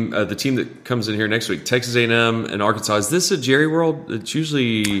game, the team that comes in here next week, Texas A&M and Arkansas. Is this a Jerry World? It's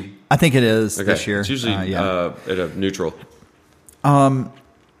usually. I think it is this year. It's usually at a neutral.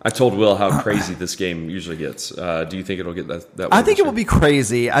 I told Will how crazy this game usually gets. Do you think it'll get that way? I think it will be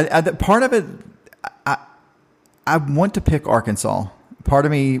crazy. Part of it, I want to pick Arkansas. Part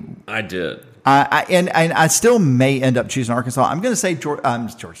of me, I did. And I still may end up choosing Arkansas. I'm going to say Georgia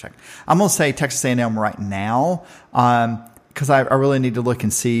Tech. I'm going to say Texas A&M right now because I really need to look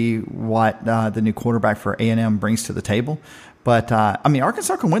and see what the new quarterback for A&M brings to the table. But I mean,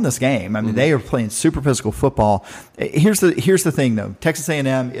 Arkansas can win this game. I mean, they are playing super physical football. Here's the thing, though. Texas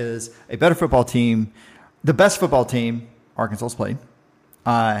A&M is a better football team, the best football team Arkansas's played.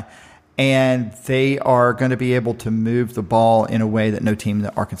 And they are going to be able to move the ball in a way that no team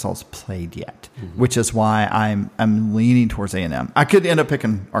that Arkansas has played yet, which is why I'm leaning towards A&M. I could end up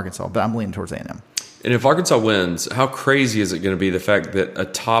picking Arkansas, but I'm leaning towards A&M. And if Arkansas wins, how crazy is it going to be the fact that a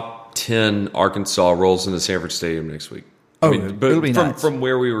top 10 Arkansas rolls into Sanford Stadium next week? It'll be nuts. From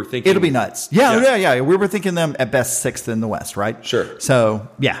where we were thinking. It'll be nuts. Yeah. We were thinking them at best 6th in the West, right? Sure. So,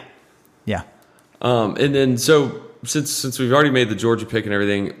 yeah. And then, so since we've already made the Georgia pick and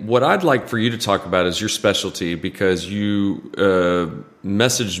everything, what I'd like for you to talk about is your specialty, because you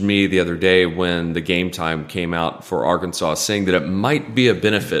messaged me the other day when the game time came out for Arkansas saying that it might be a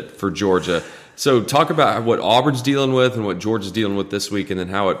benefit for Georgia. So talk about what Auburn's dealing with and what Georgia's dealing with this week, and then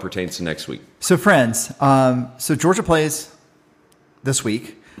how it pertains to next week. So, friends, so Georgia plays this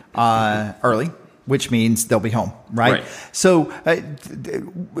week early, which means they'll be home, right? So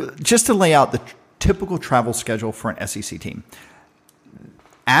just to lay out the typical travel schedule for an SEC team.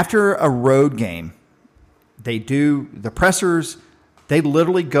 After a road game, they do the pressers. They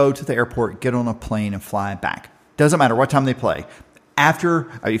literally go to the airport, get on a plane, and fly back. Doesn't matter what time they play. After,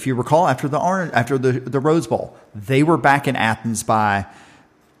 if you recall, after the Rose Bowl, they were back in Athens by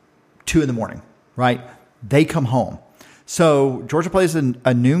 2 a.m, right? They come home. So Georgia plays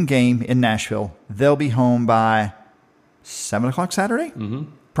a noon game in Nashville. They'll be home by 7 o'clock Saturday,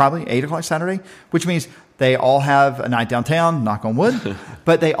 probably 8 o'clock Saturday, which means they all have a night downtown, knock on wood,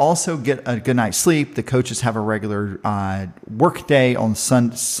 but they also get a good night's sleep. The coaches have a regular work day on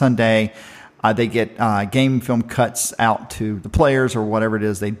Sunday. They get game film cuts out to the players or whatever it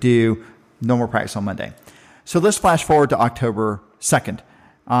is they do. No more practice on Monday. So let's flash forward to October 2nd.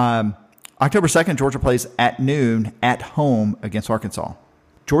 October 2nd, Georgia plays at noon at home against Arkansas.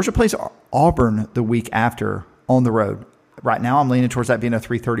 Georgia plays Auburn the week after on the road. Right now, I'm leaning towards that being a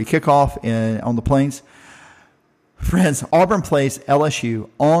 3:30 kickoff on the Plains. Friends, Auburn plays LSU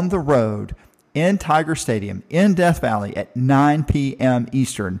on the road in Tiger Stadium in Death Valley at 9 p.m.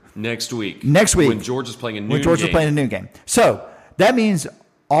 Eastern. Next week. When Georgia's playing a noon game. So that means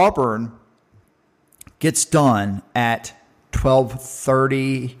Auburn gets done at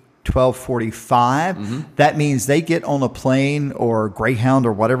 12:30, 12:45. That means they get on a plane or Greyhound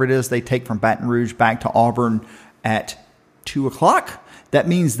or whatever it is they take from Baton Rouge back to Auburn at 2 o'clock. That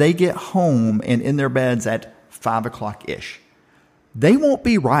means they get home and in their beds at 5 o'clock-ish. They won't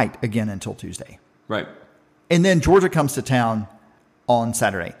be right again until Tuesday. Right. And then Georgia comes to town on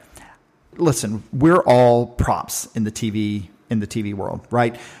Saturday. Listen, we're all props in the TV world,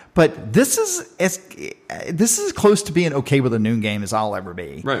 right? But this is as close to being okay with a noon game as I'll ever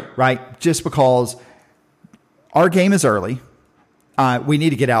be. Right? Just because our game is early. We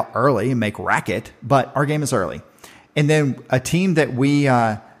need to get out early and make racket, but our game is early. And then a team that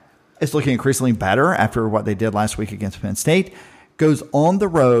is looking increasingly better after what they did last week against Penn State goes on the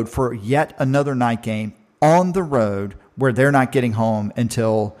road for yet another night game on the road where they're not getting home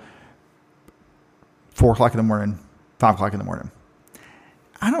until 4 o'clock in the morning, 5 o'clock in the morning.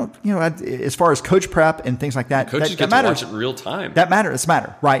 I don't, as far as coach prep and things like that, coaches get to watch it in real time. That matters.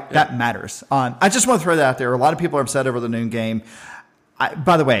 Right? Yeah. That matters. I just want to throw that out there. A lot of people are upset over the noon game.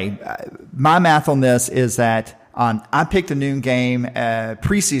 By the way, my math on this is that I picked the noon game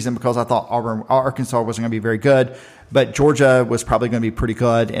preseason because I thought Arkansas wasn't going to be very good, but Georgia was probably going to be pretty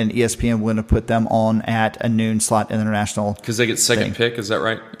good, and ESPN wouldn't have put them on at a noon slot international. Because they get second pick, is that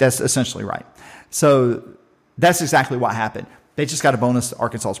right? That's essentially right. So that's exactly what happened. They just got a bonus.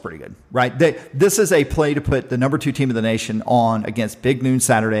 Arkansas is pretty good, right? This is a play to put the number 2 team of the nation on against Big Noon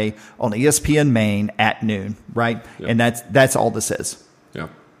Saturday on ESPN Maine at noon, right? Yep. And that's all this is. Yeah.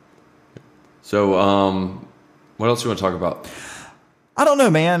 So, what else do you want to talk about? I don't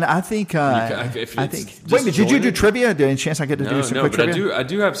know, man. I think. If I it's think. just Wait, did you do join it? trivia? Any chance I get to do some quick but trivia? I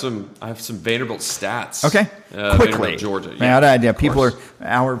do have some. I have some Vanderbilt stats. Okay, quickly. Vanderbilt, Georgia. Man, Yeah, people are course. an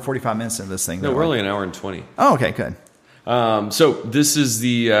hour and 45 minutes into this thing. No, we're only an hour and 20. Oh, okay, good. So this is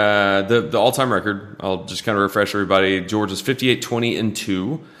the all-time record. I'll just kind of refresh everybody. Georgia's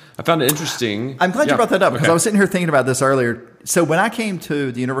 58-20-2. I found it interesting. I'm glad you brought that up because Okay. I was sitting here thinking about this earlier. So when I came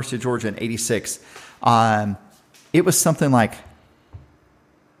to the University of Georgia in '86, it was something like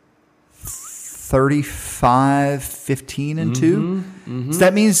 35-15-2. So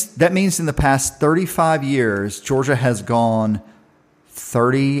that means in the past 35 years, Georgia has gone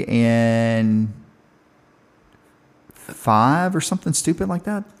 30-5 or something stupid like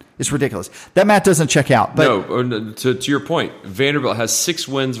that. It's ridiculous. That math doesn't check out. But No, to your point, Vanderbilt has 6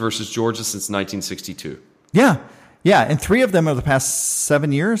 wins versus Georgia since 1962. yeah, and 3 of them are the past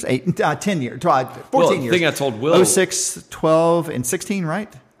 7 years, 10 years, 14 Well, years. the thing I told Will- 06, 12, and 16,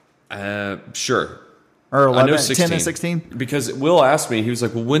 right? Sure. Or I 11, know 10 and 16? Because Will asked me, he was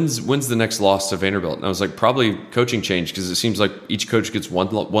like, well, when's the next loss to Vanderbilt? And I was like, probably coaching change because it seems like each coach gets one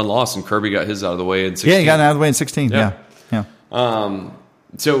loss, and Kirby got his out of the way in 16. Yeah, he got it out of the way in 16. Yeah. Yeah.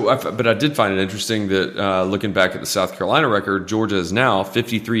 But I did find it interesting that looking back at the South Carolina record, Georgia is now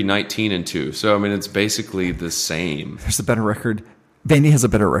 53-19-2. So, I mean, it's basically the same. There's a better record. Vandy has a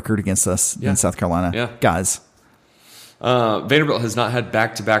better record against us than South Carolina. Yeah. Guys. Vanderbilt has not had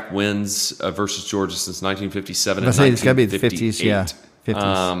back-to-back wins versus Georgia since 1957 and I say it's gotta be the 1958. 50s, yeah.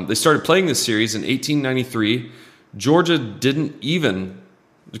 50s. They started playing this series in 1893. Georgia didn't even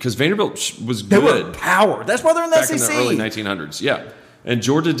because Vanderbilt was They good. were power. That's why they're in the back SEC. in the early 1900s. Yeah, and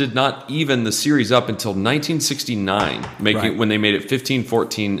Georgia did not even the series up until 1969, when they made it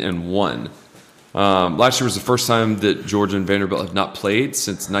 15-14-1. Last year was the first time that Georgia and Vanderbilt have not played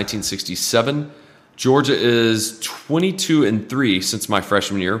since 1967. Georgia is 22-3 since my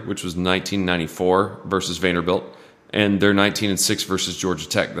freshman year, which was 1994 versus Vanderbilt, and they're 19-6 versus Georgia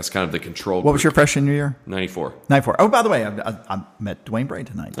Tech. That's kind of the control. What was your freshman year? 94? 94. Oh, by the way, I met Dwayne Bray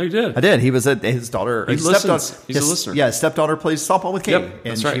tonight. Oh, you did? I did. He was at his daughter. He his listens. stepdaughter- He's a listener. Yeah, his stepdaughter plays softball with Kate. Yep, and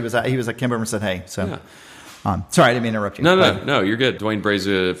that's right. he was at Kimber and said, hey. So, Yeah. sorry, I didn't mean to interrupt you. No, you're good. Dwayne Bray's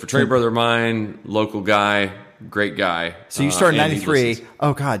a fraternity brother of mine, local guy, great guy. So you started in and he 93. listens.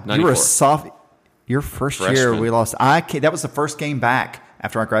 Oh, God. You 94. were a soft. Your first year, Freshman. we lost. That was the first game back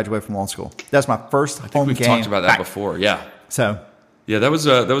after I graduated from law school. That's my first home game. We've talked about that back. before. Yeah. So, Yeah, that was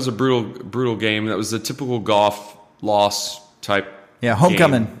a brutal game. That was a typical golf loss type. yeah,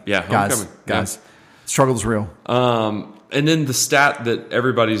 homecoming. game. Yeah, guys, homecoming. Guys, struggle's real. And then the stat that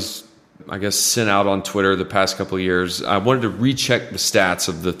everybody's, I guess, sent out on Twitter the past couple of years, I wanted to recheck the stats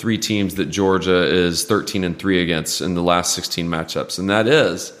of the 3 teams that Georgia is 13-3 against in the last 16 matchups, and that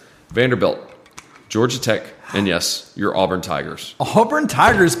is Vanderbilt, Georgia Tech, and yes, your Auburn Tigers. Auburn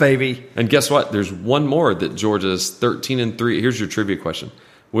Tigers, baby. And guess what? There's one more that Georgia's 13-3. Here's your trivia question.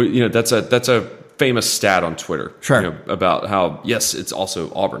 That's a famous stat on Twitter. Sure. About how yes, it's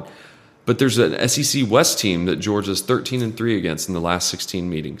also Auburn, but there's an SEC West team that Georgia's 13-3 against in the last 16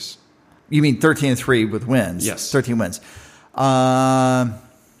 meetings. You mean 13-3 with wins? Yes. 13 wins.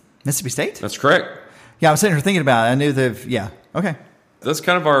 Mississippi State? That's correct. Yeah, I was sitting here thinking about it. I knew they've. Yeah. Okay. That's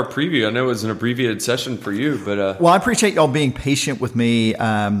kind of our preview. I know it was an abbreviated session for you, but Well, I appreciate y'all being patient with me.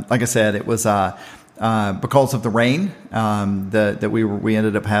 Like I said, it was because of the rain that we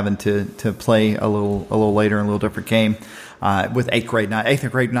ended up having to play a little later in a little different game with eighth grade night. Eighth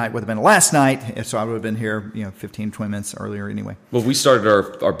grade night would have been last night, so I would have been here 15, 20 minutes earlier anyway. well, we started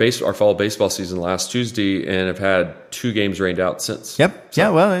our fall baseball season last Tuesday and have had 2 games rained out since. Yep. So- Yeah.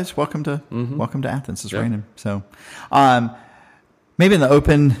 Well, it's welcome to Athens. It's Yeah. raining. So, maybe in the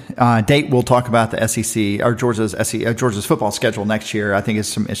open date, we'll talk about the SEC or Georgia's football schedule next year. I think it's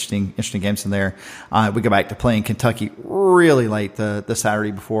some interesting games in there. We go back to playing Kentucky really late the Saturday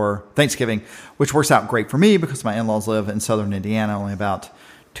before Thanksgiving, which works out great for me because my in-laws live in southern Indiana, only about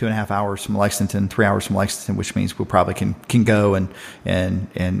 2.5 hours from Lexington, 3 hours from Lexington, which means we probably can go and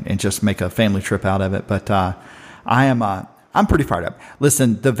just make a family trip out of it. But I'm pretty fired up.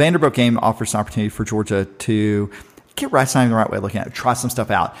 Listen, the Vanderbilt game offers an opportunity for Georgia to get right the right way of looking at it. Try some stuff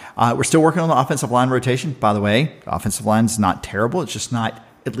out. We're still working on the offensive line rotation. By the way, the offensive line is not terrible. It's just not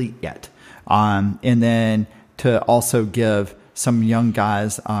elite yet. And then to also give some young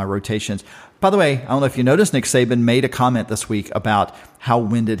guys rotations. By the way, I don't know if you noticed, Nick Saban made a comment this week about how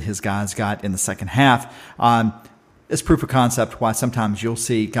winded his guys got in the second half. it's proof of concept why sometimes you'll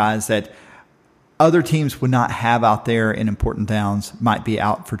see guys that other teams would not have out there in important downs might be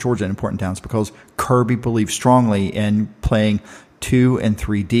out for Georgia in important downs because Kirby believes strongly in playing 2 and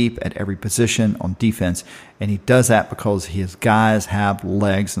 3 deep at every position on defense. And he does that because his guys have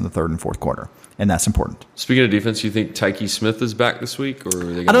legs in the third and fourth quarter. And that's important. Speaking of defense, you think Tyke Smith is back this week? Or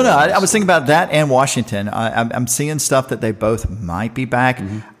are they I don't know. I was thinking about that and Washington. I'm seeing stuff that they both might be back.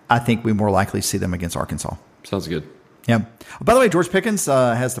 Mm-hmm. I think we more likely see them against Arkansas. Sounds good. Yeah. By the way, George Pickens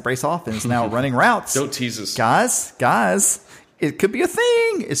has the brace off and is now running routes. Don't tease us. Guys, it could be a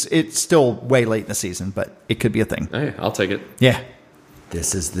thing. It's still way late in the season, but it could be a thing. Hey, I'll take it. Yeah.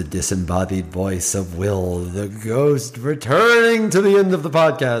 This is the disembodied voice of Will, the ghost, returning to the end of the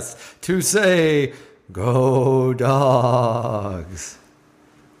podcast to say, "Go Dogs."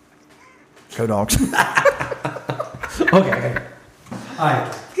 Go Dogs. Okay. All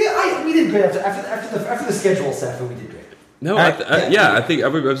right. Yeah, we did great after the schedule stuff, and we did great. No, I think I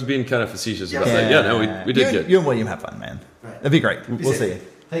was being kind of facetious about that. Yeah, no, we did good. You and William have fun, man. Right. That'd be great. We'll see you.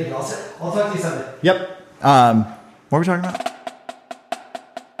 Thank you. I'll talk to you Sunday. Yep. What were we talking about?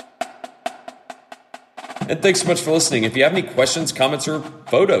 And thanks so much for listening. If you have any questions, comments, or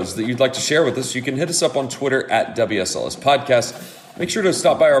photos that you'd like to share with us, you can hit us up on Twitter at WSLS Podcast. Make sure to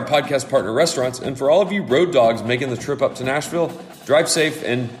stop by our podcast partner restaurants. And for all of you road dogs making the trip up to Nashville, drive safe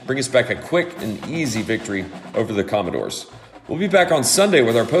and bring us back a quick and easy victory over the Commodores. We'll be back on Sunday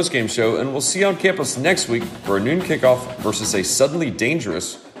with our postgame show, and we'll see you on campus next week for a noon kickoff versus a suddenly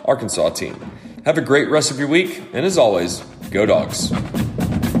dangerous Arkansas team. Have a great rest of your week, and as always, go Dogs.